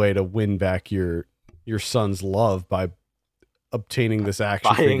good way to win back your son's love by obtaining this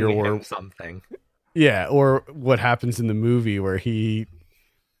action figure, or something. Yeah, or what happens in the movie where he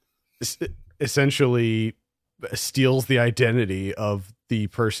essentially steals the identity of the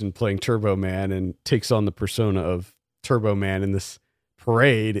person playing Turbo Man and takes on the persona of Turbo Man in this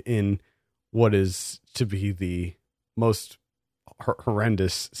parade in what is to be the most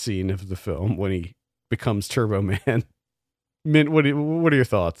horrendous scene of the film, when he becomes Turbo Man. Mint, what are your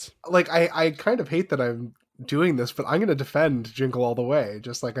thoughts? Like, I kind of hate that I'm doing this, but I'm going to defend Jingle All the Way,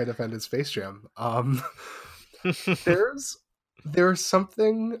 just like I defended Space Jam. There's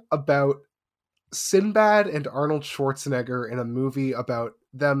something about Sinbad and Arnold Schwarzenegger in a movie about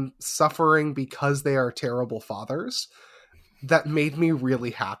them suffering because they are terrible fathers that made me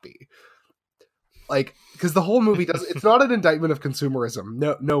really happy. Like, because the whole movie it's not an indictment of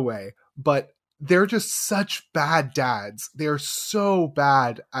consumerism, no way, but they're just such bad dads. They're so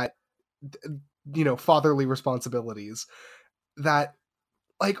bad at, fatherly responsibilities, that,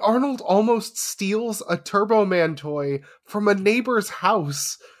 like, Arnold almost steals a Turbo Man toy from a neighbor's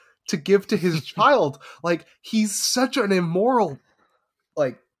house to give to his child. Like, he's such an immoral,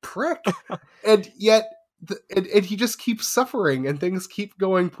 like, prick. And yet, and he just keeps suffering, and things keep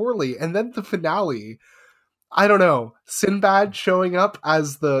going poorly. And then the finale, I don't know, Sinbad showing up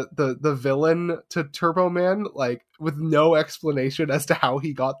as the villain to Turbo Man, like, with no explanation as to how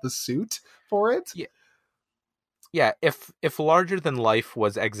he got the suit for it. Yeah, if Larger Than Life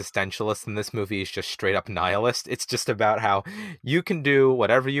was existentialist, then this movie is just straight up nihilist. It's just about how you can do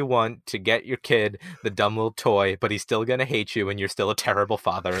whatever you want to get your kid the dumb little toy, but he's still gonna hate you, and you're still a terrible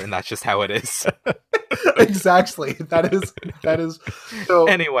father, and that's just how it is. Exactly. That is so.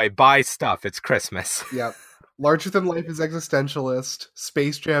 Anyway, buy stuff. It's Christmas. Yeah. Larger Than Life is existentialist,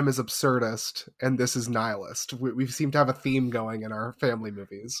 Space Jam is absurdist, and this is nihilist. We seem to have a theme going in our family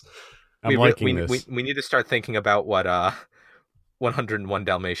movies. I'm liking this. We need to start thinking about what 101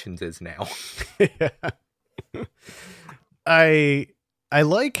 Dalmatians is now. Yeah. I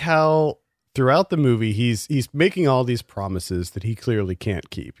like how throughout the movie he's making all these promises that he clearly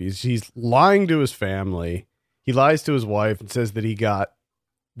can't keep. He's lying to his family. He lies to his wife and says that he got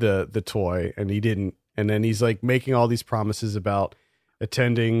the toy and he didn't. And then he's like making all these promises about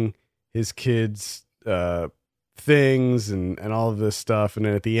attending his kids' things and all of this stuff. And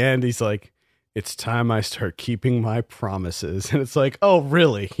then at the end, he's like, it's time I start keeping my promises. And it's like, oh,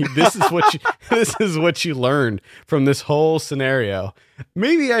 really? This is what you learned from this whole scenario.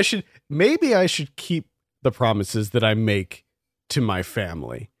 Maybe I should keep the promises that I make to my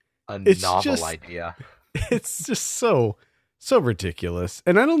family. It's novel idea. It's just so ridiculous.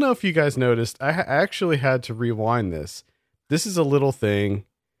 And I don't know if you guys noticed, I actually had to rewind this. This is a little thing.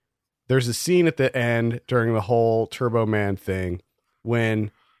 There's a scene at the end during the whole Turbo Man thing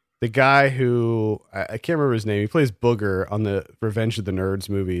when the guy who, I can't remember his name, he plays Booger on the Revenge of the Nerds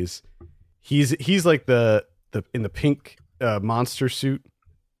movies. He's like the in the pink monster suit,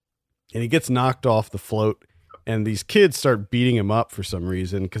 and he gets knocked off the float, and these kids start beating him up for some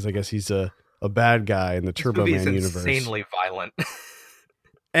reason, because I guess he's a bad guy in the Turbo Man universe. Insanely violent.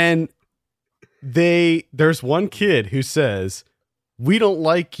 And there's one kid who says, "We don't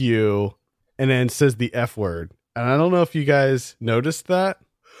like you," and then says the F word. And I don't know if you guys noticed that.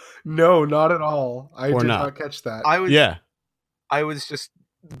 No, not at all. I did not catch that. I was just,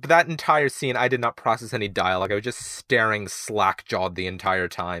 that entire scene, I did not process any dialogue. I was just staring slack-jawed the entire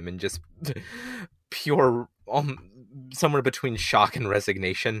time and just pure, somewhere between shock and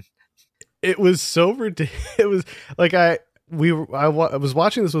resignation. It was so ridiculous. It was like I was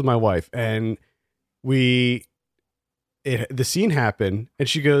watching this with my wife, and the scene happened, and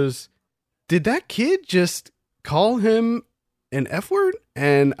she goes, "Did that kid just call him an F word?"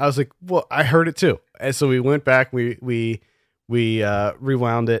 And I was like, "Well, I heard it too." And so we went back, we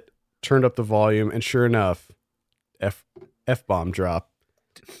rewound it, turned up the volume, and sure enough, F-bomb drop.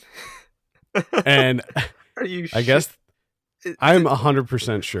 And are you? I guess I'm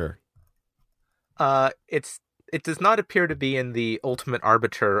 100% sure. It does not appear to be in the ultimate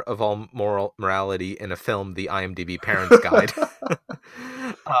arbiter of all morality in a film, the IMDb Parents Guide.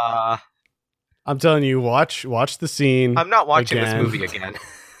 I'm telling you, watch the scene. I'm not watching this movie again.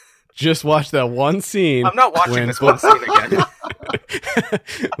 Just watch that one scene. I'm not watching this one scene again.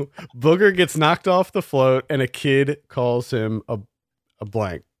 Booger gets knocked off the float, and a kid calls him a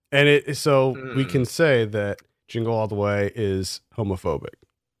blank. And we can say that Jingle All the Way is homophobic.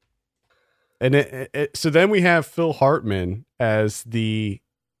 And so then we have Phil Hartman as the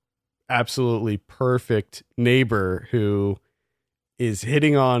absolutely perfect neighbor who is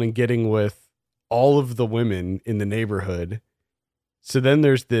hitting on and getting with all of the women in the neighborhood. So then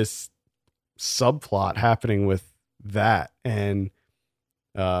there's this subplot happening with that and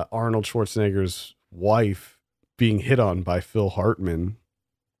Arnold Schwarzenegger's wife being hit on by Phil Hartman.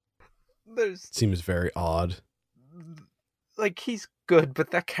 Seems very odd. Like, he's good,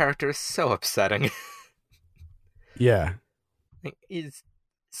 but that character is so upsetting. Yeah. That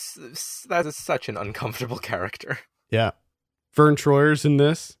is such an uncomfortable character. Yeah. Vern Troyer's in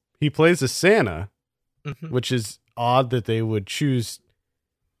this. He plays a Santa, which is odd that they would choose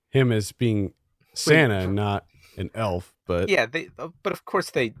him as being Santa and not an elf. But yeah, but of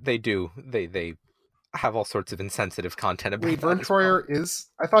course they do. They have all sorts of insensitive content about. Wait, Vern Troyer is?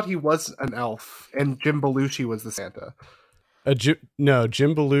 I thought he was an elf, and Jim Belushi was the Santa. No,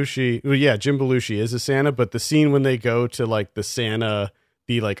 Jim Belushi. Well, yeah, Jim Belushi is a Santa, but the scene when they go to like the Santa,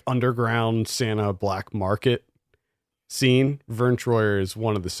 the like underground Santa black market scene, Vern Troyer is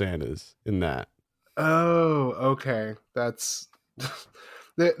one of the Santas in that. Oh, okay. That's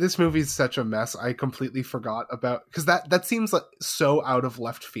this movie's such a mess. I completely forgot about, because that seems like so out of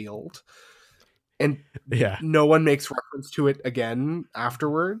left field, and yeah, no one makes reference to it again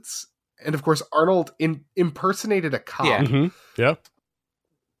afterwards. And of course, Arnold impersonated a cop. Yeah. Mm-hmm. Yeah.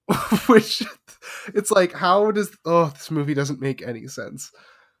 Which, it's like, how does... Oh, this movie doesn't make any sense.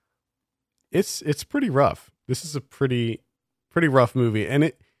 It's pretty rough. This is a pretty rough movie.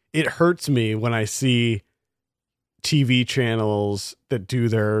 And it hurts me when I see TV channels that do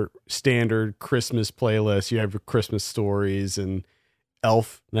their standard Christmas playlist. You have your Christmas stories and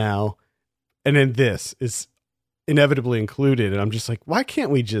Elf now. And then this is inevitably included, and I'm just like, why can't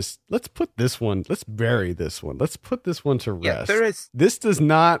we let's put this one, let's bury this one, let's put this one to rest. Yeah, this does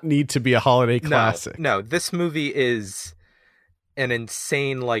not need to be a holiday classic. No, this movie is an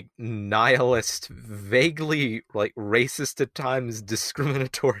insane, like, nihilist, vaguely, like, racist at times,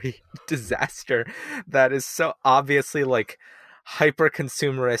 discriminatory disaster that is so obviously, like,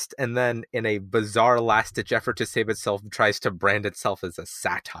 hyper-consumerist, and then in a bizarre last-ditch effort to save itself tries to brand itself as a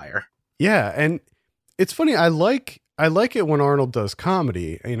satire. Yeah, and it's funny, I like it when Arnold does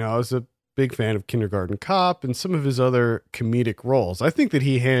comedy. You know, I was a big fan of Kindergarten Cop and some of his other comedic roles. I think that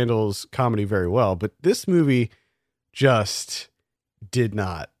he handles comedy very well, but this movie just did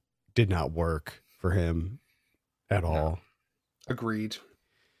not work for him at all. Agreed.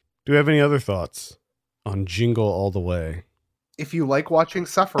 Do we have any other thoughts on Jingle All the Way? If you like watching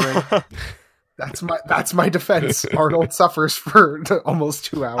suffering, that's my defense. Arnold suffers for almost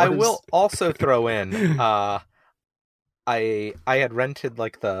 2 hours. I will also throw in, I had rented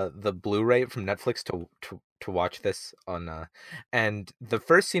like the Blu-ray from Netflix to watch this on, and the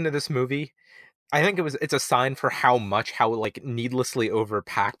first scene of this movie, I think it's a sign for how like needlessly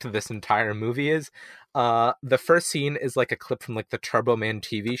overpacked this entire movie is. The first scene is like a clip from like the Turbo Man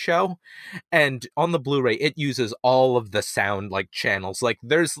TV show, and on the Blu-ray it uses all of the sound like channels. Like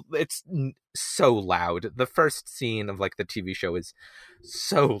it's so loud. The first scene of like the TV show is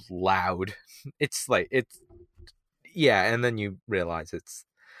so loud. And then you realize that's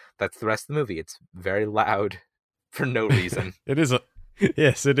the rest of the movie. It's very loud for no reason.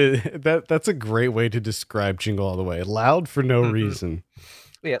 Yes, it is. That's a great way to describe Jingle All the Way. Loud for no reason.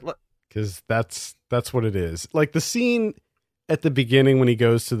 Yeah, because that's what it is. Like the scene at the beginning when he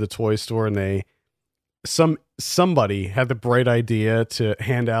goes to the toy store and somebody had the bright idea to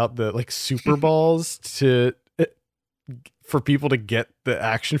hand out the like super balls for people to get the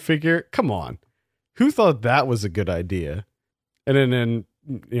action figure. Come on, who thought that was a good idea? And then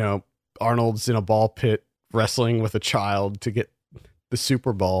you know, Arnold's in a ball pit wrestling with a child to get the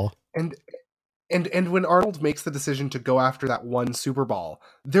Super Ball. And when Arnold makes the decision to go after that one Super Ball,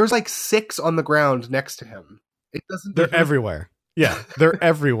 there's like 6 on the ground next to him. They're everywhere. Yeah, they're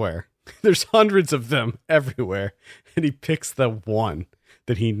everywhere. There's hundreds of them everywhere. And he picks the one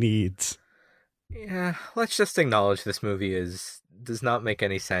that he needs. Yeah, let's just acknowledge this movie does not make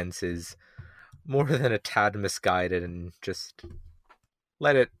any sense, is more than a tad misguided, and just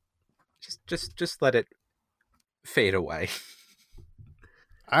let it just let it fade away.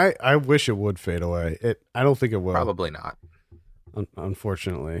 I wish it would fade away. I don't think it will. Probably not.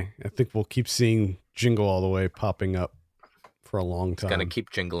 Unfortunately. I think we'll keep seeing Jingle All the Way popping up for a long time. It's going to keep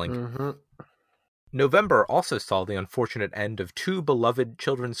jingling. Mm-hmm. November also saw the unfortunate end of 2 beloved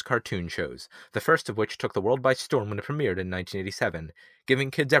children's cartoon shows, the first of which took the world by storm when it premiered in 1987,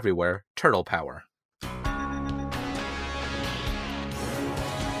 giving kids everywhere turtle power.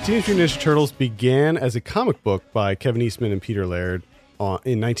 Teenage Mutant Ninja Turtles began as a comic book by Kevin Eastman and Peter Laird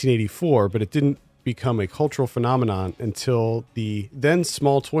in 1984, but it didn't become a cultural phenomenon until the then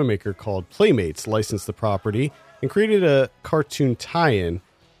small toy maker called Playmates licensed the property and created a cartoon tie-in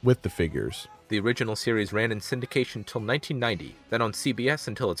with the figures. The original series ran in syndication until 1990, then on CBS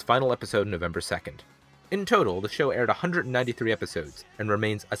until its final episode November 2nd. In total, the show aired 193 episodes and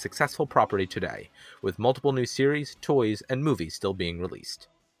remains a successful property today, with multiple new series, toys, and movies still being released.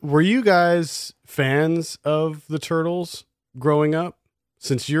 Were you guys fans of the Turtles growing up?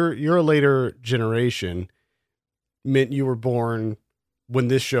 Since you're a later generation, Mint, you were born when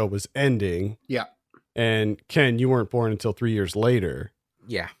this show was ending. Yeah. And Ken, you weren't born until 3 years later.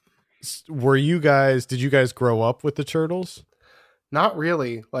 Yeah. Did you guys grow up with the Turtles? Not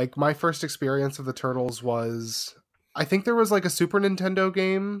really. Like, my first experience of the Turtles was, I think there was like a Super Nintendo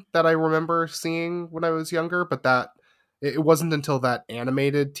game that I remember seeing when I was younger, but it wasn't until that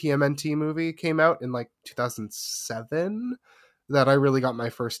animated TMNT movie came out in like 2007 that I really got my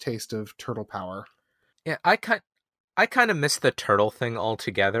first taste of turtle power. Yeah, I kind of missed the turtle thing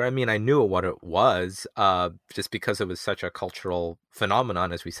altogether. I mean, I knew what it was, just because it was such a cultural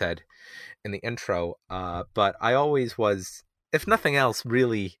phenomenon, as we said in the intro. But I always was, if nothing else,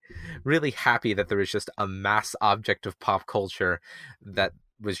 really, really happy that there was just a mass object of pop culture that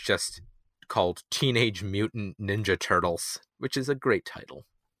was just called Teenage Mutant Ninja Turtles, which is a great title.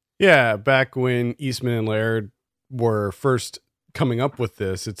 Yeah, back when Eastman and Laird were first coming up with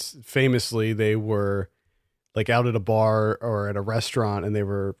this, it's famously they were like out at a bar or at a restaurant and they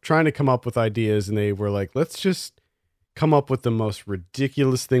were trying to come up with ideas, and they were like, let's just come up with the most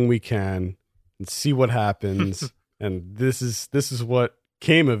ridiculous thing we can and see what happens. And this is what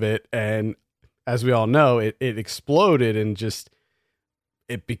came of it. And as we all know, it exploded and just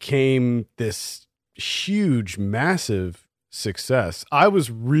it became this huge, massive success. I was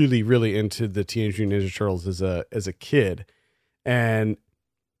really, really into the Teenage Mutant Ninja Turtles as a kid, and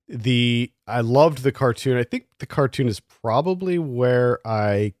I loved the cartoon. I think the cartoon is probably where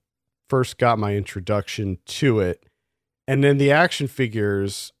I first got my introduction to it. And then the action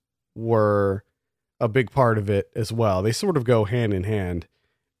figures were a big part of it as well. They sort of go hand in hand.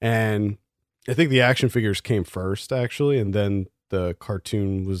 And I think the action figures came first, actually, and then the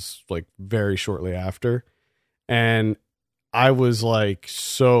cartoon was like very shortly after. And I was like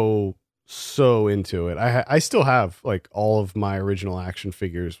so into it. I still have like all of my original action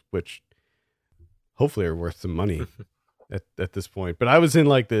figures, which hopefully are worth some money at this point. But I was in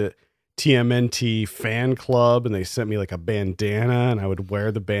like the TMNT fan club, and they sent me like a bandana, and I would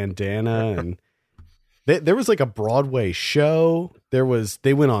wear the bandana. And there was like a Broadway show. They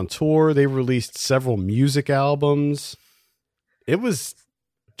went on tour. They released several music albums. It was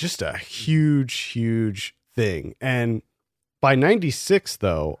just a huge thing. And by 96,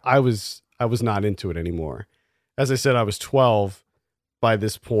 though, I was not into it anymore. As I said, I was 12 by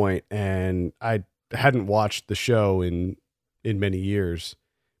this point, and I hadn't watched the show in many years.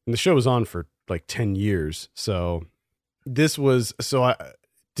 And the show was on for like 10 years. So this was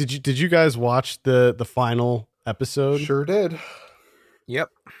did you guys watch the final episode? Sure did. Yep.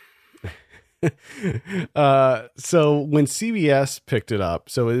 So when CBS picked it up,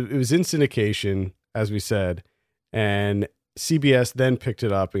 so it was in syndication, as we said, and CBS then picked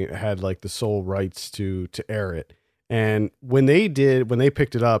it up and it had like the sole rights to air it. And when they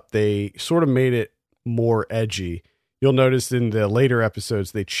picked it up, they sort of made it more edgy. You'll notice in the later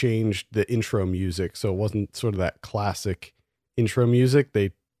episodes, they changed the intro music. So it wasn't sort of that classic intro music.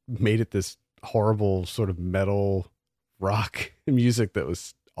 They made it this horrible sort of metal rock music that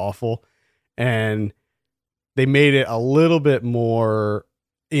was awful. And they made it a little bit more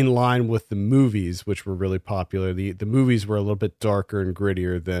in line with the movies, which were really popular. The movies were a little bit darker and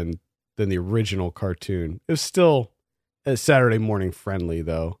grittier than the original cartoon. It was still a Saturday morning friendly,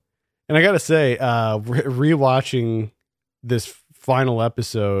 though. And I got to say, rewatching this final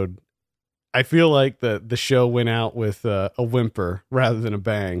episode, I feel like the show went out with a whimper rather than a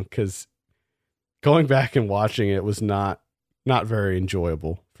bang, because going back and watching it was not very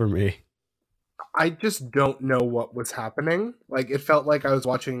enjoyable for me. I just don't know what was happening. Like, it felt like I was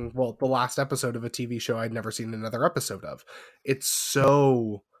watching, the last episode of a TV show I'd never seen another episode of.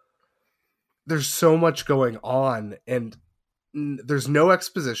 There's so much going on, and there's no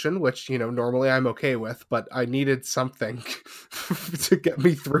exposition, which, normally I'm okay with, but I needed something to get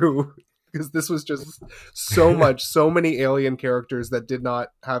me through, because this was just so much, so many alien characters that did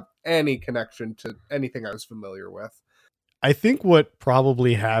not have any connection to anything I was familiar with. I think what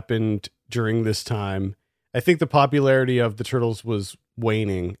probably happened during this time, I think the popularity of the Turtles was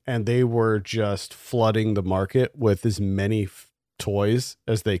waning, and they were just flooding the market with as many toys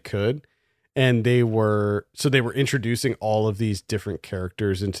as they could. And they were introducing all of these different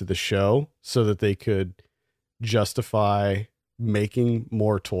characters into the show so that they could justify making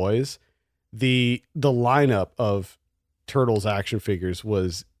more toys. The lineup of Turtles action figures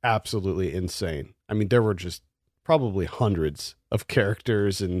was absolutely insane. I mean, there were just probably hundreds of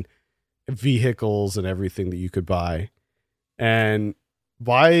characters and vehicles and everything that you could buy. And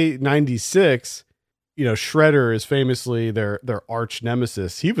by 96, Shredder is famously their arch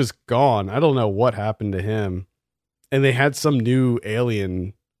nemesis. He was gone. I don't know what happened to him. And they had some new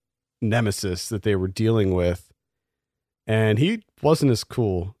alien nemesis that they were dealing with. And he wasn't as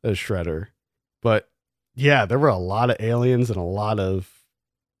cool as Shredder. But yeah, there were a lot of aliens and a lot of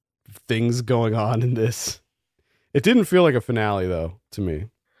things going on in this. It didn't feel like a finale, though, to me.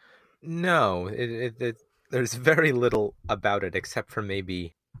 No, there's very little about it except for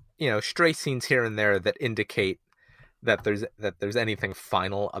maybe, stray scenes here and there that indicate that there's anything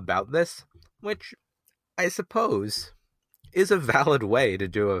final about this, which I suppose is a valid way to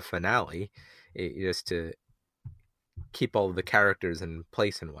do a finale, just to keep all of the characters in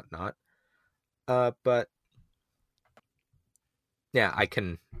place and whatnot. But yeah, I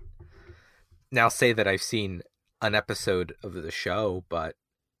can now say that I've seen an episode of the show, but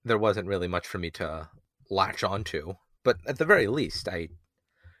there wasn't really much for me to latch onto. But at the very least, I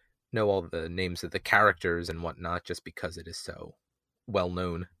know all the names of the characters and whatnot just because it is so well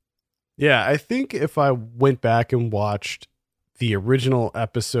known. Yeah, I think if I went back and watched the original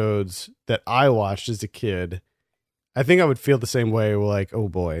episodes that I watched as a kid, I think I would feel the same way. Like, oh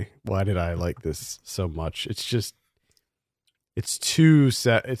boy, why did I like this so much? It's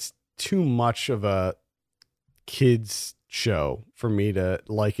too much of a kids show for me to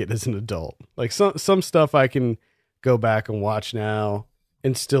like it as an adult. Like some stuff I can go back and watch now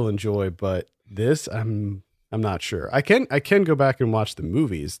and still enjoy, but this I'm not sure. I can go back and watch the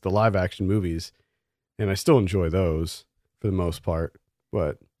movies, the live action movies, and I still enjoy those for the most part.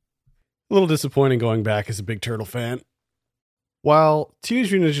 But A little disappointing going back as a big Turtle fan. While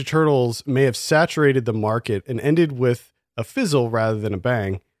Teenage Mutant Ninja Turtles may have saturated the market and ended with a fizzle rather than a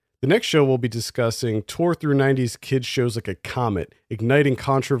bang, the next show we'll be discussing tore through 90s kids shows like a comet, igniting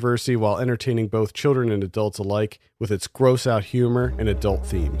controversy while entertaining both children and adults alike with its gross-out humor and adult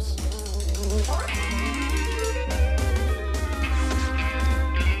themes.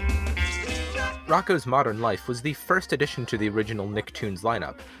 Rocko's Modern Life was the first addition to the original Nicktoons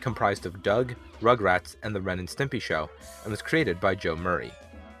lineup, comprised of Doug, Rugrats, and The Ren and Stimpy Show, and was created by Joe Murray.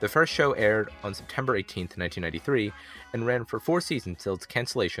 The first show aired on September 18th, 1993, and ran for 4 seasons till its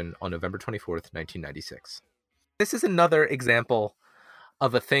cancellation on November 24th, 1996. This is another example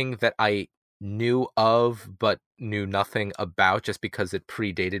of a thing that I knew of, but knew nothing about just because it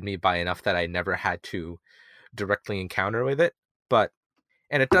predated me by enough that I never had to directly encounter with it.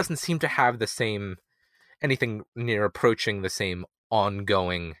 And it doesn't seem to have the same, anything near approaching the same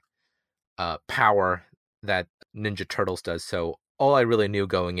ongoing power that Ninja Turtles does. So all I really knew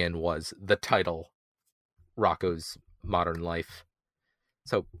going in was the title, Rocko's Modern Life.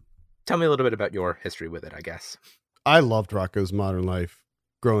 So tell me a little bit about your history with it, I guess. I loved Rocko's Modern Life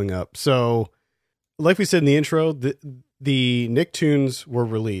growing up. So like we said in the intro, the Nicktoons were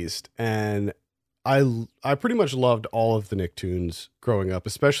released, and I pretty much loved all of the Nicktoons growing up,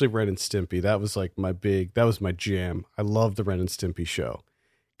 especially Ren and Stimpy. That was like that was my jam. I loved the Ren and Stimpy show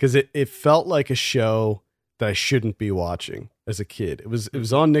because it felt like a show that I shouldn't be watching as a kid. It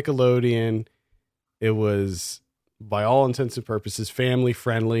was on Nickelodeon. It was, by all intents and purposes, family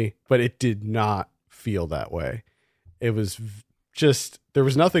friendly, but it did not feel that way. It was just, there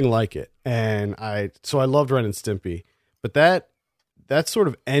was nothing like it. And so I loved Ren and Stimpy, but that sort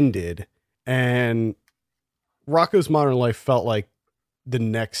of ended. And Rocko's Modern Life felt like the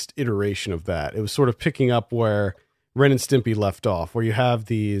next iteration of that. It was sort of picking up where Ren and Stimpy left off, where you have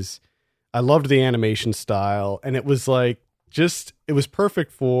these, I loved the animation style, and it was like, it was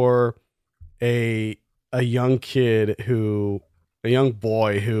perfect for a young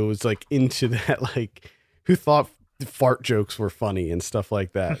boy who was like into that, like, who thought fart jokes were funny and stuff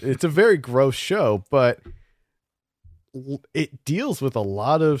like that. It's a very gross show, but it deals with a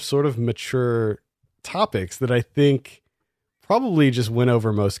lot of sort of mature topics that I think probably just went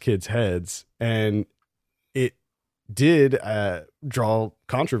over most kids' heads. And it did draw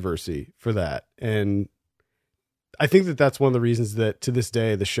controversy for that. And I think that's one of the reasons that to this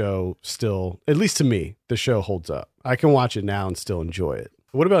day, the show still, at least to me, the show holds up. I can watch it now and still enjoy it.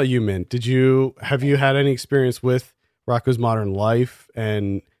 What about you, Mint? Have you had any experience with Rocko's Modern Life?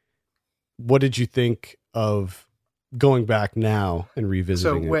 And what did you think of going back now and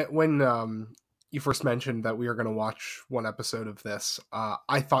revisiting it? When you first mentioned that we were going to watch one episode of this,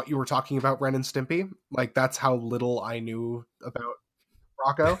 I thought you were talking about Ren and Stimpy. Like, that's how little I knew about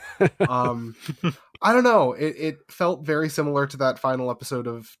Rocko. I don't know. It felt very similar to that final episode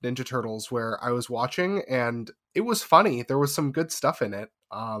of Ninja Turtles where I was watching, and it was funny. There was some good stuff in it.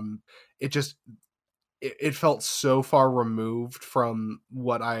 It felt so far removed from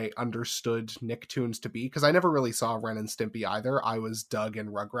what I understood Nicktoons to be, because I never really saw Ren and Stimpy either. I was Doug and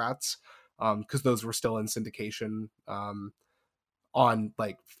Rugrats, because those were still in syndication on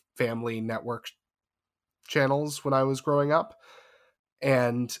like family network channels when I was growing up.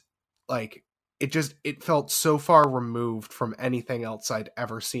 And like it felt so far removed from anything else I'd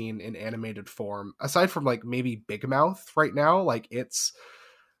ever seen in animated form, aside from like maybe Big Mouth right now. Like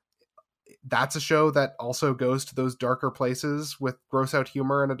that's a show that also goes to those darker places with gross out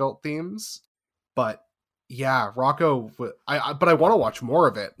humor and adult themes. But yeah, Rocko, but I want to watch more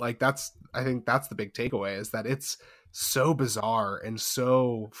of it. Like I think that's the big takeaway, is that it's so bizarre and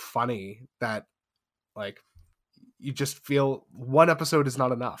so funny that like you just feel one episode is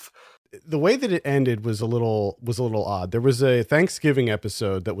not enough. The way that it ended was a little odd. There was a Thanksgiving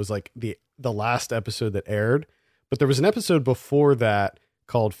episode that was like the last episode that aired, but there was an episode before that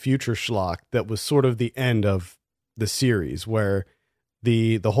called Future Schlock that was sort of the end of the series, where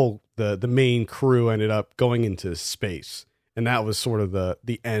the main crew ended up going into space, and that was sort of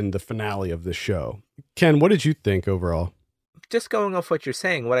the finale of the show. Ken, what did you think overall? Just going off what you're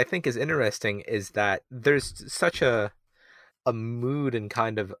saying, what I think is interesting is that there's such a mood and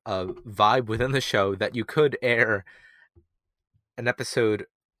kind of a vibe within the show that you could air an episode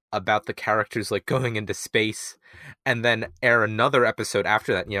about the characters like going into space and then air another episode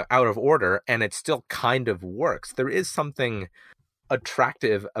after that, out of order, and it still kind of works. There is something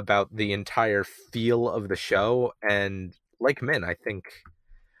attractive about the entire feel of the show, and like Min, I think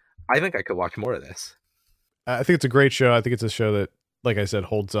I could watch more of this. I think it's a great show. I think it's a show that, like I said,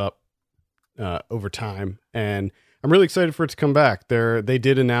 holds up over time. And I'm really excited for it to come back. They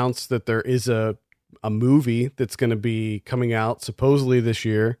did announce that there is a movie that's going to be coming out supposedly this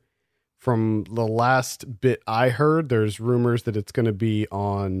year. From the last bit I heard, there's rumors that it's going to be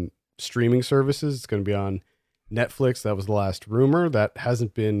on streaming services. It's going to be on Netflix. That was the last rumor. That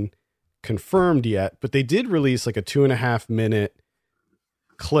hasn't been confirmed yet, but they did release like a 2.5 minute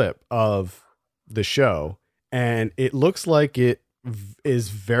clip of the show, and it looks like it is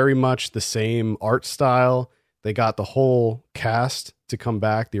very much the same art style. They got the whole cast to come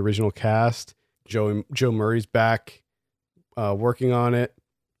back, the original cast. Joe Murray's back working on it.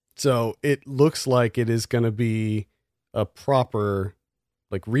 So it looks like it is going to be a proper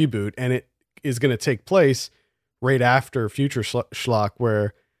like reboot, and it is going to take place right after Future Schlock,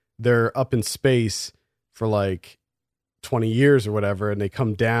 where they're up in space for like 20 years or whatever, and they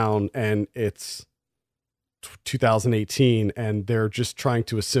come down and it's 2018 and they're just trying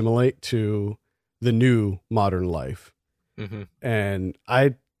to assimilate to the new modern life. Mm-hmm. And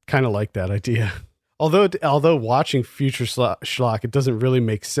I kind of like that idea. Although watching Future Schlock, it doesn't really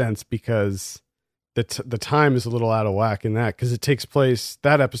make sense because the time is a little out of whack in that, because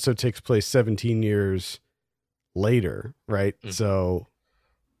that episode takes place 17 years later, right? Mm-hmm.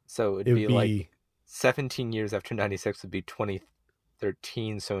 So it'd be like 17 years after 96 would be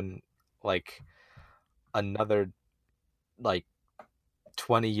 2013. So in like another like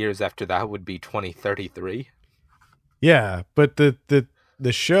 20 years after that would be 2033. Yeah, but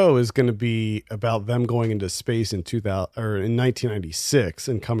the show is going to be about them going into space in 1996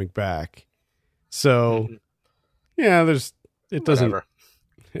 and coming back. So yeah, Whatever.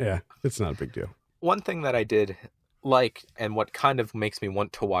 Yeah, it's not a big deal. One thing that I did like, and what kind of makes me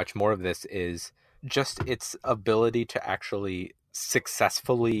want to watch more of this, is just its ability to actually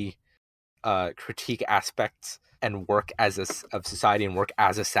successfully critique aspects and work of society and work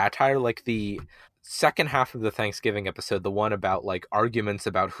as a satire. Like the second half of the Thanksgiving episode, the one about like arguments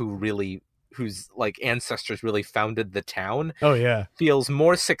about whose like ancestors really founded the town. Oh yeah. Feels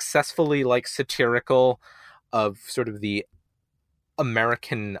more successfully like satirical of sort of the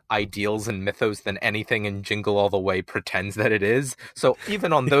American ideals and mythos than anything in Jingle All the Way pretends that it is. So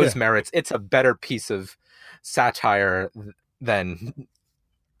even on those merits, it's a better piece of satire than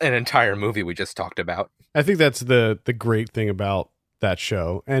an entire movie we just talked about. I think that's the great thing about that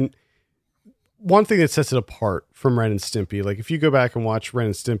show. And one thing that sets it apart from Ren and Stimpy, like if you go back and watch Ren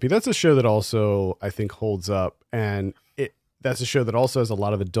and Stimpy, that's a show that also I think holds up, and that's a show that also has a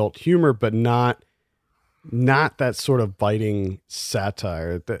lot of adult humor, but not that sort of biting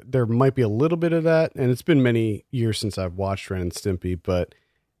satire. There might be a little bit of that, and it's been many years since I've watched Ren and Stimpy, but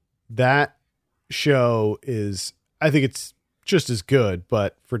that show I think it's just as good,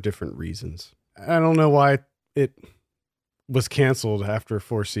 but for different reasons. I don't know why it was canceled after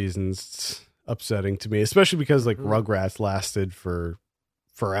 4 seasons. It's upsetting to me, especially because like Rugrats lasted for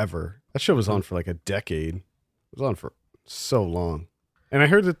forever. That show was on for like a decade. It was on for so long. And I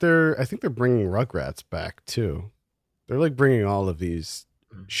heard that I think they're bringing Rugrats back too. They're like bringing all of these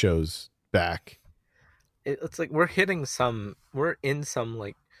shows back. It's like we're in some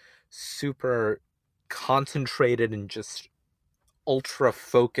like super concentrated and just ultra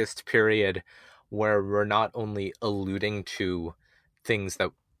focused period where we're not only alluding to things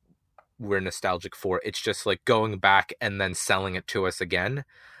that we're nostalgic for, it's just like going back and then selling it to us again.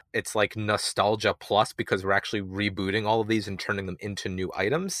 It's like nostalgia plus, because we're actually rebooting all of these and turning them into new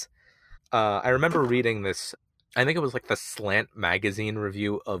items. I remember reading this, I think it was like the Slant magazine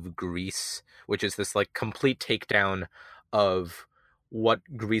review of Grease, which is this like complete takedown of what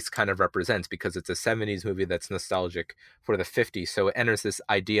Grease kind of represents, because it's a 70s movie that's nostalgic for the 50s. So it enters this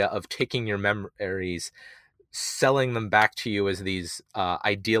idea of taking your memories, selling them back to you as these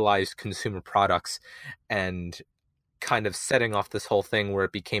idealized consumer products, and kind of setting off this whole thing where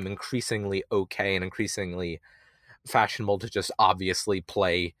it became increasingly okay and increasingly fashionable to just obviously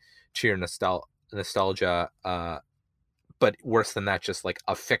play to your nostalgia, but worse than that, just like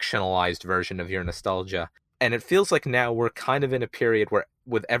a fictionalized version of your nostalgia. And it feels like now we're kind of in a period where,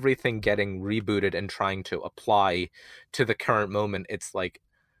 with everything getting rebooted and trying to apply to the current moment, it's like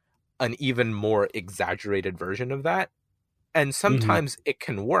an even more exaggerated version of that. And sometimes it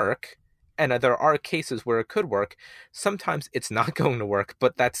can work, and there are cases where it could work. Sometimes it's not going to work,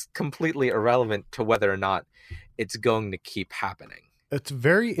 but that's completely irrelevant to whether or not it's going to keep happening. It's a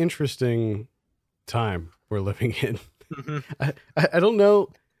very interesting time we're living in. I don't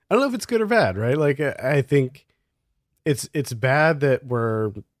know if it's good or bad, right? Like, I think it's bad that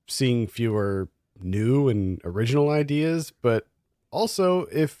we're seeing fewer new and original ideas, but also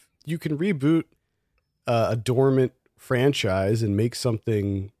if you can reboot a dormant franchise and make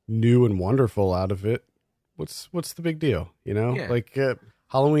something new and wonderful out of it, what's the big deal? You know, Yeah. like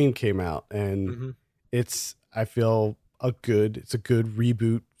Halloween came out, and it's a good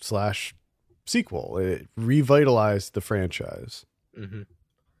reboot / sequel. It revitalized the franchise, and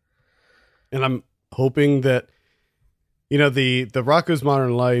I'm hoping that, you know, the Rocko's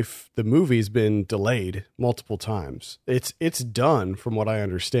Modern Life, the movie's been delayed multiple times. It's done from what I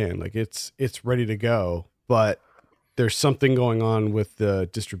understand. Like it's ready to go, but there's something going on with the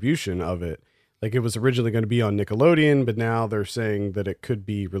distribution of it. Like it was originally going to be on Nickelodeon, but now they're saying that it could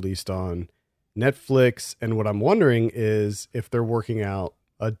be released on Netflix. And what I'm wondering is if they're working out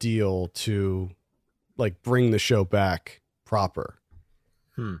a deal to like bring the show back proper.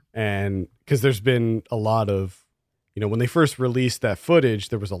 And because there's been a lot of, you know, when they first released that footage,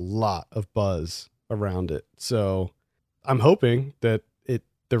 there was a lot of buzz around it. So I'm hoping that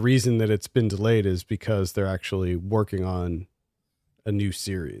the reason that it's been delayed is because they're actually working on a new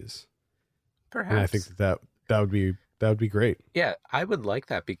series. Perhaps. And I think that would be great. Yeah, I would like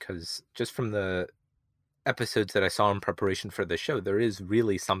that, because just from the episodes that I saw in preparation for the show, there is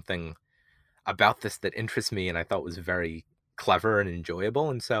really something about this that interests me and I thought was very clever and enjoyable.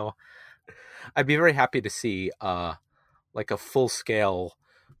 And so I'd be very happy to see like a full-scale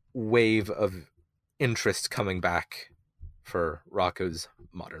wave of interest coming back for Rocko's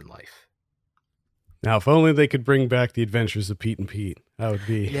Modern Life. Now, if only they could bring back the Adventures of Pete and Pete, that would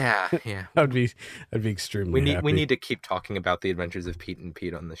be I'd be extremely happy. We need to keep talking about the Adventures of Pete and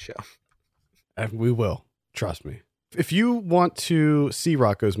Pete on the show. We will, trust me. If you want to see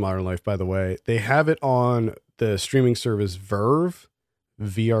Rocko's Modern Life, by the way, they have it on the streaming service VRV,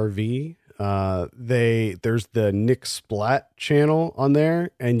 VRV. There's the Nick Splat channel on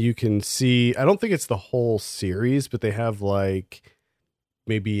there, and you can see, I don't think it's the whole series, but they have like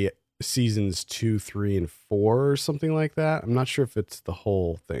maybe seasons 2, 3, and 4 or something like that. I'm not sure if it's the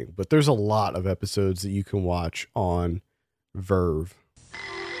whole thing, but there's a lot of episodes that you can watch on VRV.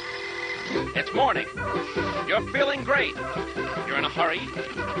 It's morning. You're feeling great. You're in a hurry.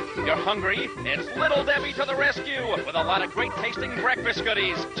 You're hungry. It's Little Debbie to the rescue with a lot of great tasting breakfast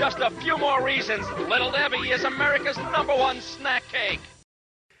goodies. Just a few more reasons Little Debbie is America's #1 snack cake.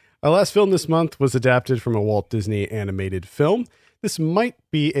 Our last film this month was adapted from a Walt Disney animated film. This might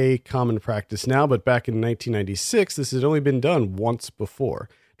be a common practice now, but back in 1996, this had only been done once before.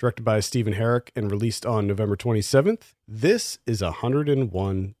 Directed by Stephen Herrick and released on November 27th, this is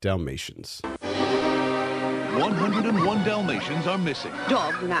 101 Dalmatians. 101 Dalmatians are missing.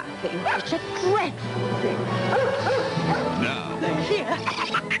 Dog napping. It's a dreadful thing. Now, They're here.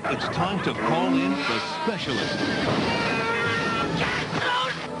 it's time to call in the specialist.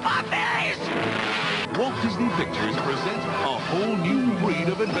 Those puppies! Walt Disney Pictures presents a whole new breed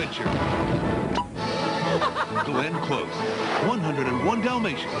of adventure. Glenn Close, 101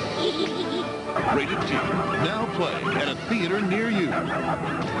 Dalmatians. Rated G. Now playing at a theater near you.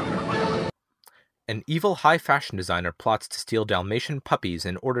 An evil high fashion designer plots to steal Dalmatian puppies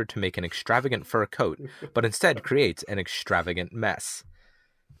in order to make an extravagant fur coat, but instead creates an extravagant mess.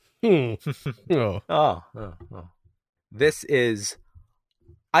 Oh. This is,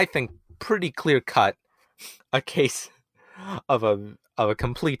 I think, pretty clear cut a case of a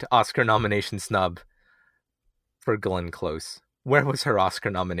complete Oscar nomination snub for Glenn Close. Where was her Oscar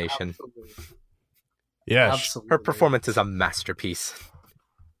nomination? Absolutely. Yeah, Absolutely. Her performance is a masterpiece.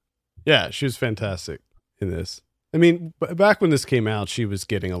 yeah, she was fantastic in this. I mean, back when this came out, she was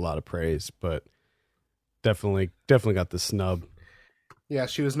getting a lot of praise, but definitely got the snub. Yeah,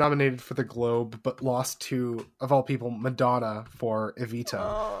 she was nominated for the Globe, but lost to, of all people, Madonna for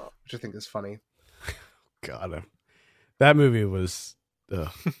Evita, which I think is funny. God, that movie was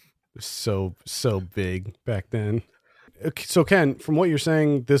so big back then. Okay, so Ken, from what you're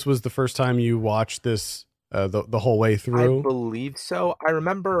saying, this was the first time you watched this the whole way through? I believe so. I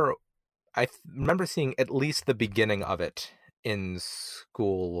remember seeing at least the beginning of it in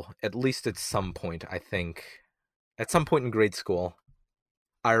school, at least at some point, I think. At some point in grade school,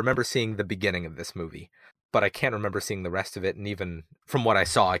 I remember seeing the beginning of this movie, but I can't remember seeing the rest of it, and even from what I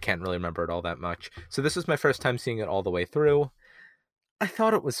saw, I can't really remember it all that much. So this was my first time seeing it all the way through. I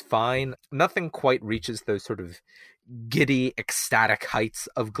thought it was fine. Nothing quite reaches those sort of giddy, ecstatic heights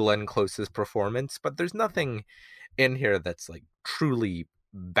of Glenn Close's performance, but there's nothing in here that's like truly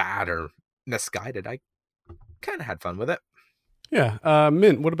bad or misguided. I kind of had fun with it. Yeah.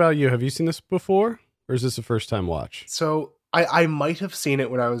 Mint, what about you? Have you seen this before, or is this a first time watch? So I might have seen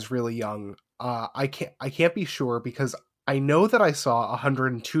it when I was really young. I can't be sure because I know that I saw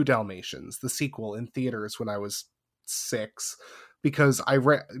 102 Dalmatians, the sequel, in theaters when I was 6. because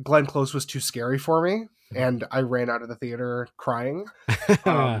Glenn Close was too scary for me, and I ran out of the theater crying.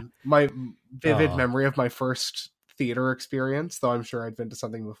 My vivid memory of my first theater experience, though I'm sure I'd been to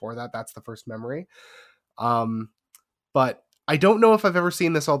something before that. That's the first memory. But I don't know if I've ever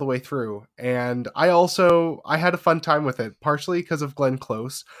seen this all the way through. And I had a fun time with it, partially because of Glenn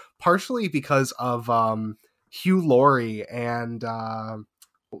Close, partially because of Hugh Laurie and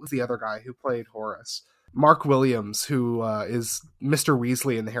what was the other guy who played Horace? Mark Williams, who is Mr.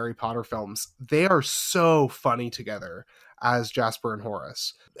 Weasley in the Harry Potter films. They are so funny together as Jasper and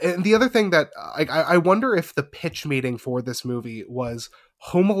Horace. And the other thing that I wonder if the pitch meeting for this movie was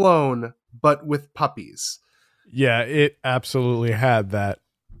Home Alone, but with puppies. Yeah, it absolutely had that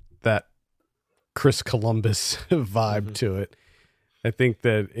Chris Columbus vibe to it. I think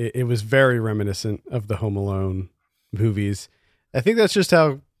that it was very reminiscent of the Home Alone movies. I think that's just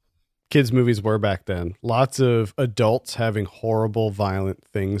how kids' movies were back then. Lots of adults having horrible, violent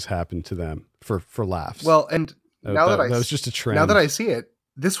things happen to them for laughs. Well, and that was just a trend. Now that I see it,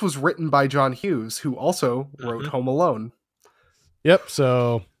 this was written by John Hughes, who also wrote Home Alone. Yep.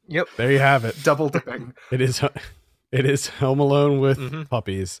 So there you have it. Double dipping. It is Home Alone with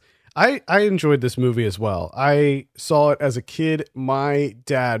puppies. I enjoyed this movie as well. I saw it as a kid. My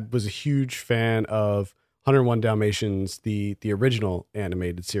dad was a huge fan of 101 Dalmatians, the original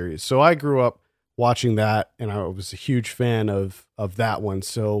animated series. So I grew up watching that, and I was a huge fan of that one.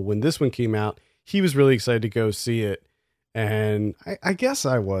 So when this one came out, he was really excited to go see it. And I guess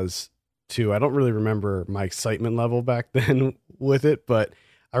I was too. I don't really remember my excitement level back then with it, but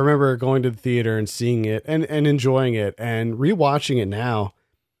I remember going to the theater and seeing it and enjoying it, and rewatching it now.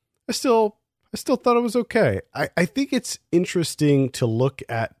 I still thought it was okay. I think it's interesting to look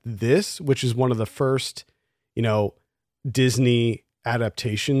at this, which is one of the first, Disney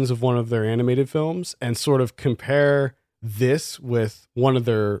adaptations of one of their animated films, and sort of compare this with one of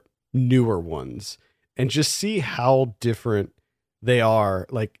their newer ones and just see how different they are,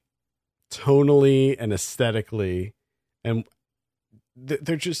 like tonally and aesthetically. And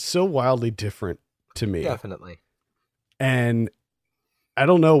they're just so wildly different to me. Definitely. And I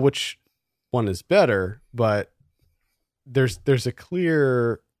don't know which one is better, but there's a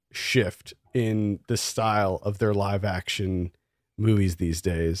clear shift in the style of their live action movies these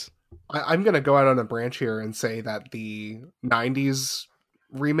days. I'm going to go out on a branch here and say that the 90s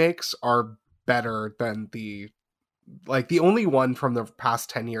remakes are better than the only one from the past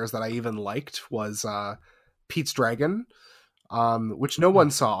 10 years that I even liked was Pete's Dragon, which no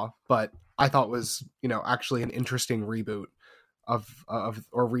one saw, but I thought was, actually an interesting reboot of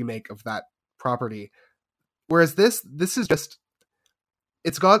or remake of that property. Whereas this is just,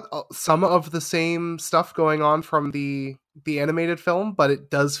 it's got some of the same stuff going on from the animated film, but it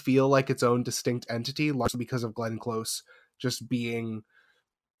does feel like its own distinct entity, largely because of Glenn Close just being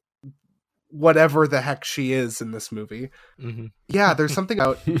whatever the heck she is in this movie. Mm-hmm. Yeah, there's something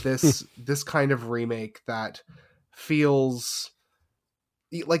about this kind of remake that feels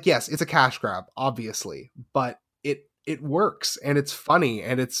like, yes, it's a cash grab, obviously, but it works, and it's funny,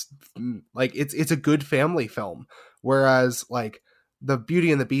 and it's like it's a good family film. Whereas like the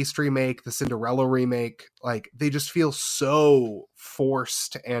Beauty and the Beast remake, the Cinderella remake, like they just feel so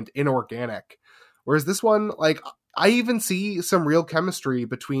forced and inorganic. Whereas this one, like I even see some real chemistry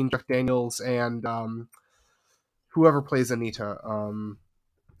between Jeff Daniels and whoever plays Anita,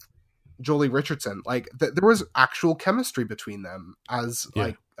 Jolie Richardson. Like there was actual chemistry between them as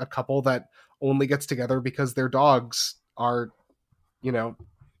like a couple that only gets together because their dogs are,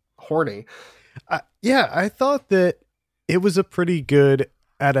 horny. I thought that it was a pretty good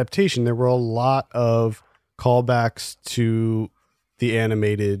adaptation. There were a lot of callbacks to the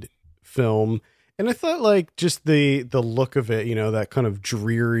animated film. And I thought like just the look of it, that kind of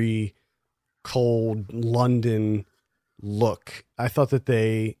dreary, cold London look. I thought that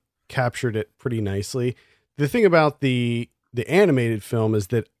they captured it pretty nicely. The thing about the animated film is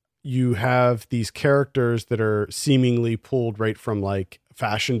that you have these characters that are seemingly pulled right from like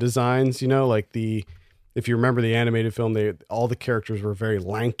fashion designs, if you remember the animated film, all the characters were very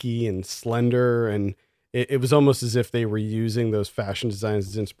lanky and slender, and it was almost as if they were using those fashion designs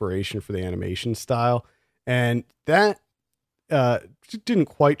as inspiration for the animation style. And that didn't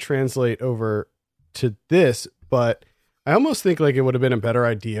quite translate over to this, but I almost think like it would have been a better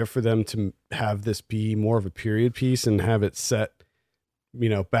idea for them to have this be more of a period piece and have it set,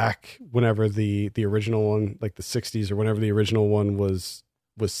 back whenever the original one, like the 60s or whenever the original one was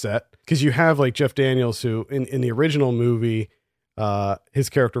set. Because you have like Jeff Daniels, who in the original movie, his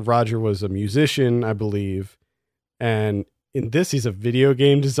character Roger was a musician, I believe. And in this, he's a video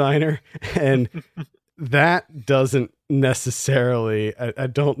game designer. And that doesn't necessarily, I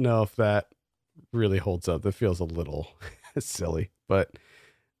don't know if that really holds up. That feels a little silly, but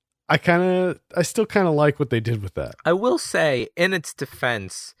I still kind of like what they did with that. I will say, in its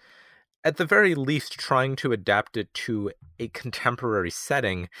defense, at the very least, trying to adapt it to a contemporary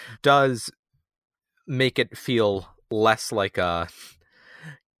setting does make it feel less like a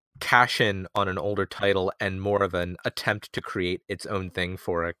cash in on an older title and more of an attempt to create its own thing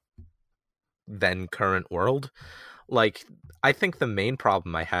for a then current world. Like, I think the main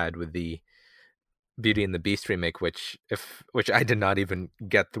problem I had with the Beauty and the Beast remake, which I did not even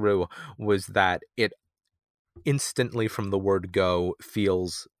get through, was that it instantly from the word go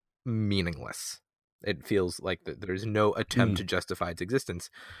feels meaningless. It feels like there's no attempt to justify its existence.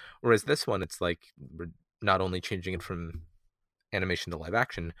 Whereas this one, it's like we're not only changing it from animation to live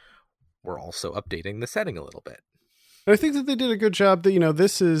action, we're also updating the setting a little bit. I think that they did a good job that,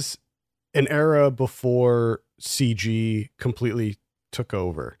 this is an era before CG completely took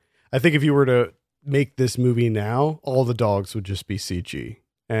over. I think if you were to make this movie now, all the dogs would just be CG.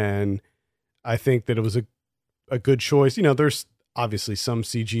 And I think that it was a good choice. There's obviously some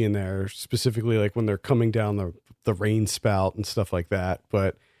CG in there, specifically like when they're coming down the rain spout and stuff like that.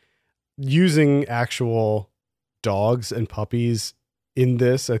 But using actual dogs and puppies in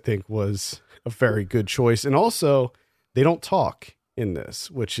this, I think, was a very good choice. And also, they don't talk in this,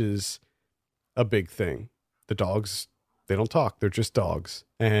 which is a big thing. The dogs, they don't talk. They're just dogs.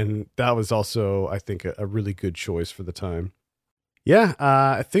 And that was also, I think, a really good choice for the time. Yeah,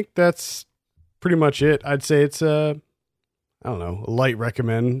 I think that's pretty much it. I'd say it's a light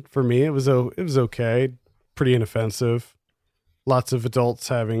recommend for me. It was okay. Pretty inoffensive. Lots of adults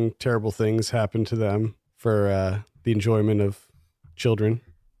having terrible things happen to them for the enjoyment of children.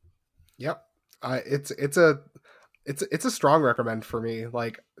 Yep. It's a strong recommend for me.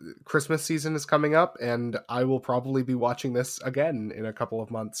 Like, Christmas season is coming up, and I will probably be watching this again in a couple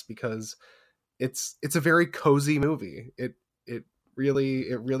of months because it's a very cozy movie. It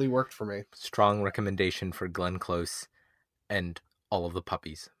really worked for me. Strong recommendation for Glenn Close and all of the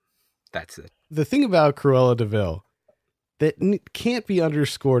puppies. That's it. The thing about Cruella de Vil that can't be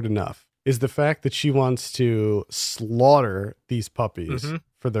underscored enough is the fact that she wants to slaughter these puppies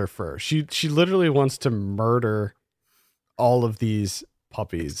for their fur. She literally wants to murder all of these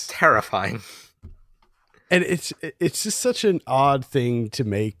puppies. It's terrifying. And it's just such an odd thing to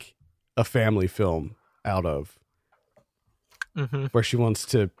make a family film out of. Where she wants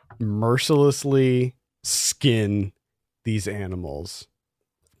to mercilessly skin these animals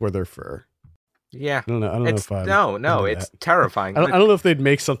for their fur. Yeah. I don't know if I No, it's terrifying. I don't know if they'd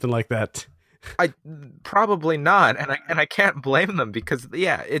make something like that. I probably not, and I can't blame them because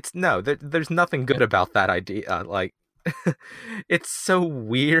there's nothing good about that idea. Like, it's so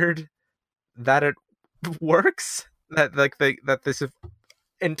weird that it works, that this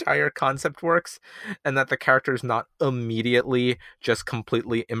entire concept works, and that the character is not immediately just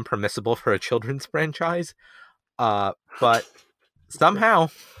completely impermissible for a children's franchise. But somehow,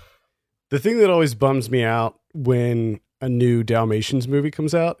 the thing that always bums me out when a new Dalmatians movie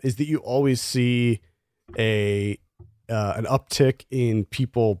comes out is that you always see an uptick in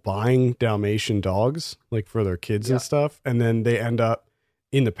people buying Dalmatian dogs, like for their kids and stuff. And then they end up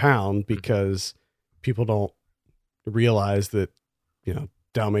in the pound because people don't realize that,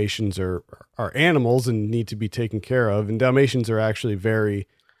 Dalmatians are animals and need to be taken care of. And Dalmatians are actually very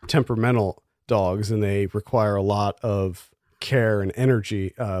temperamental dogs, and they require a lot of care and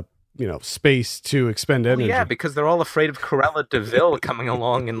energy, space to expend energy. Yeah, because they're all afraid of Cruella de Vil coming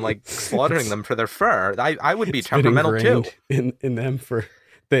along and like slaughtering them for their fur. I would be temperamental too. In them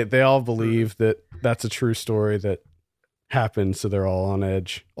they all believe that that's a true story that happened, so they're all on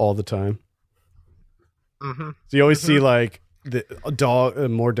edge all the time. So you always see like the dog,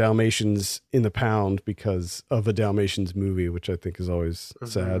 more Dalmatians in the pound because of a Dalmatians movie, which I think is always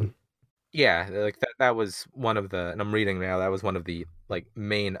sad. Yeah, like that was one of the, and I'm reading now, that was one of the like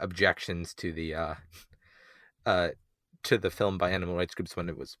main objections to the film by animal rights groups when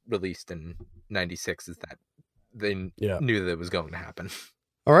it was released in 96, is that they knew that it was going to happen.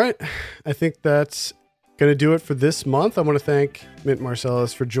 All right. I think that's going to do it for this month. I want to thank Mint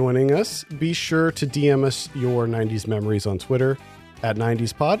Marsalis for joining us. Be sure to DM us your 90s memories on Twitter at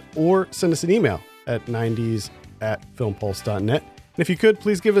 90spod, or send us an email at 90s@filmpulse.net. And if you could,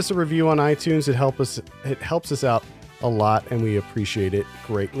 please give us a review on iTunes. It helps us out a lot, and we appreciate it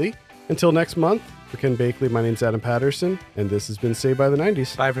greatly. Until next month, for Ken Bakley, my name's Adam Patterson, and this has been Saved by the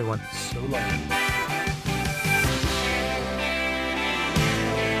 90s. Bye, everyone. So long.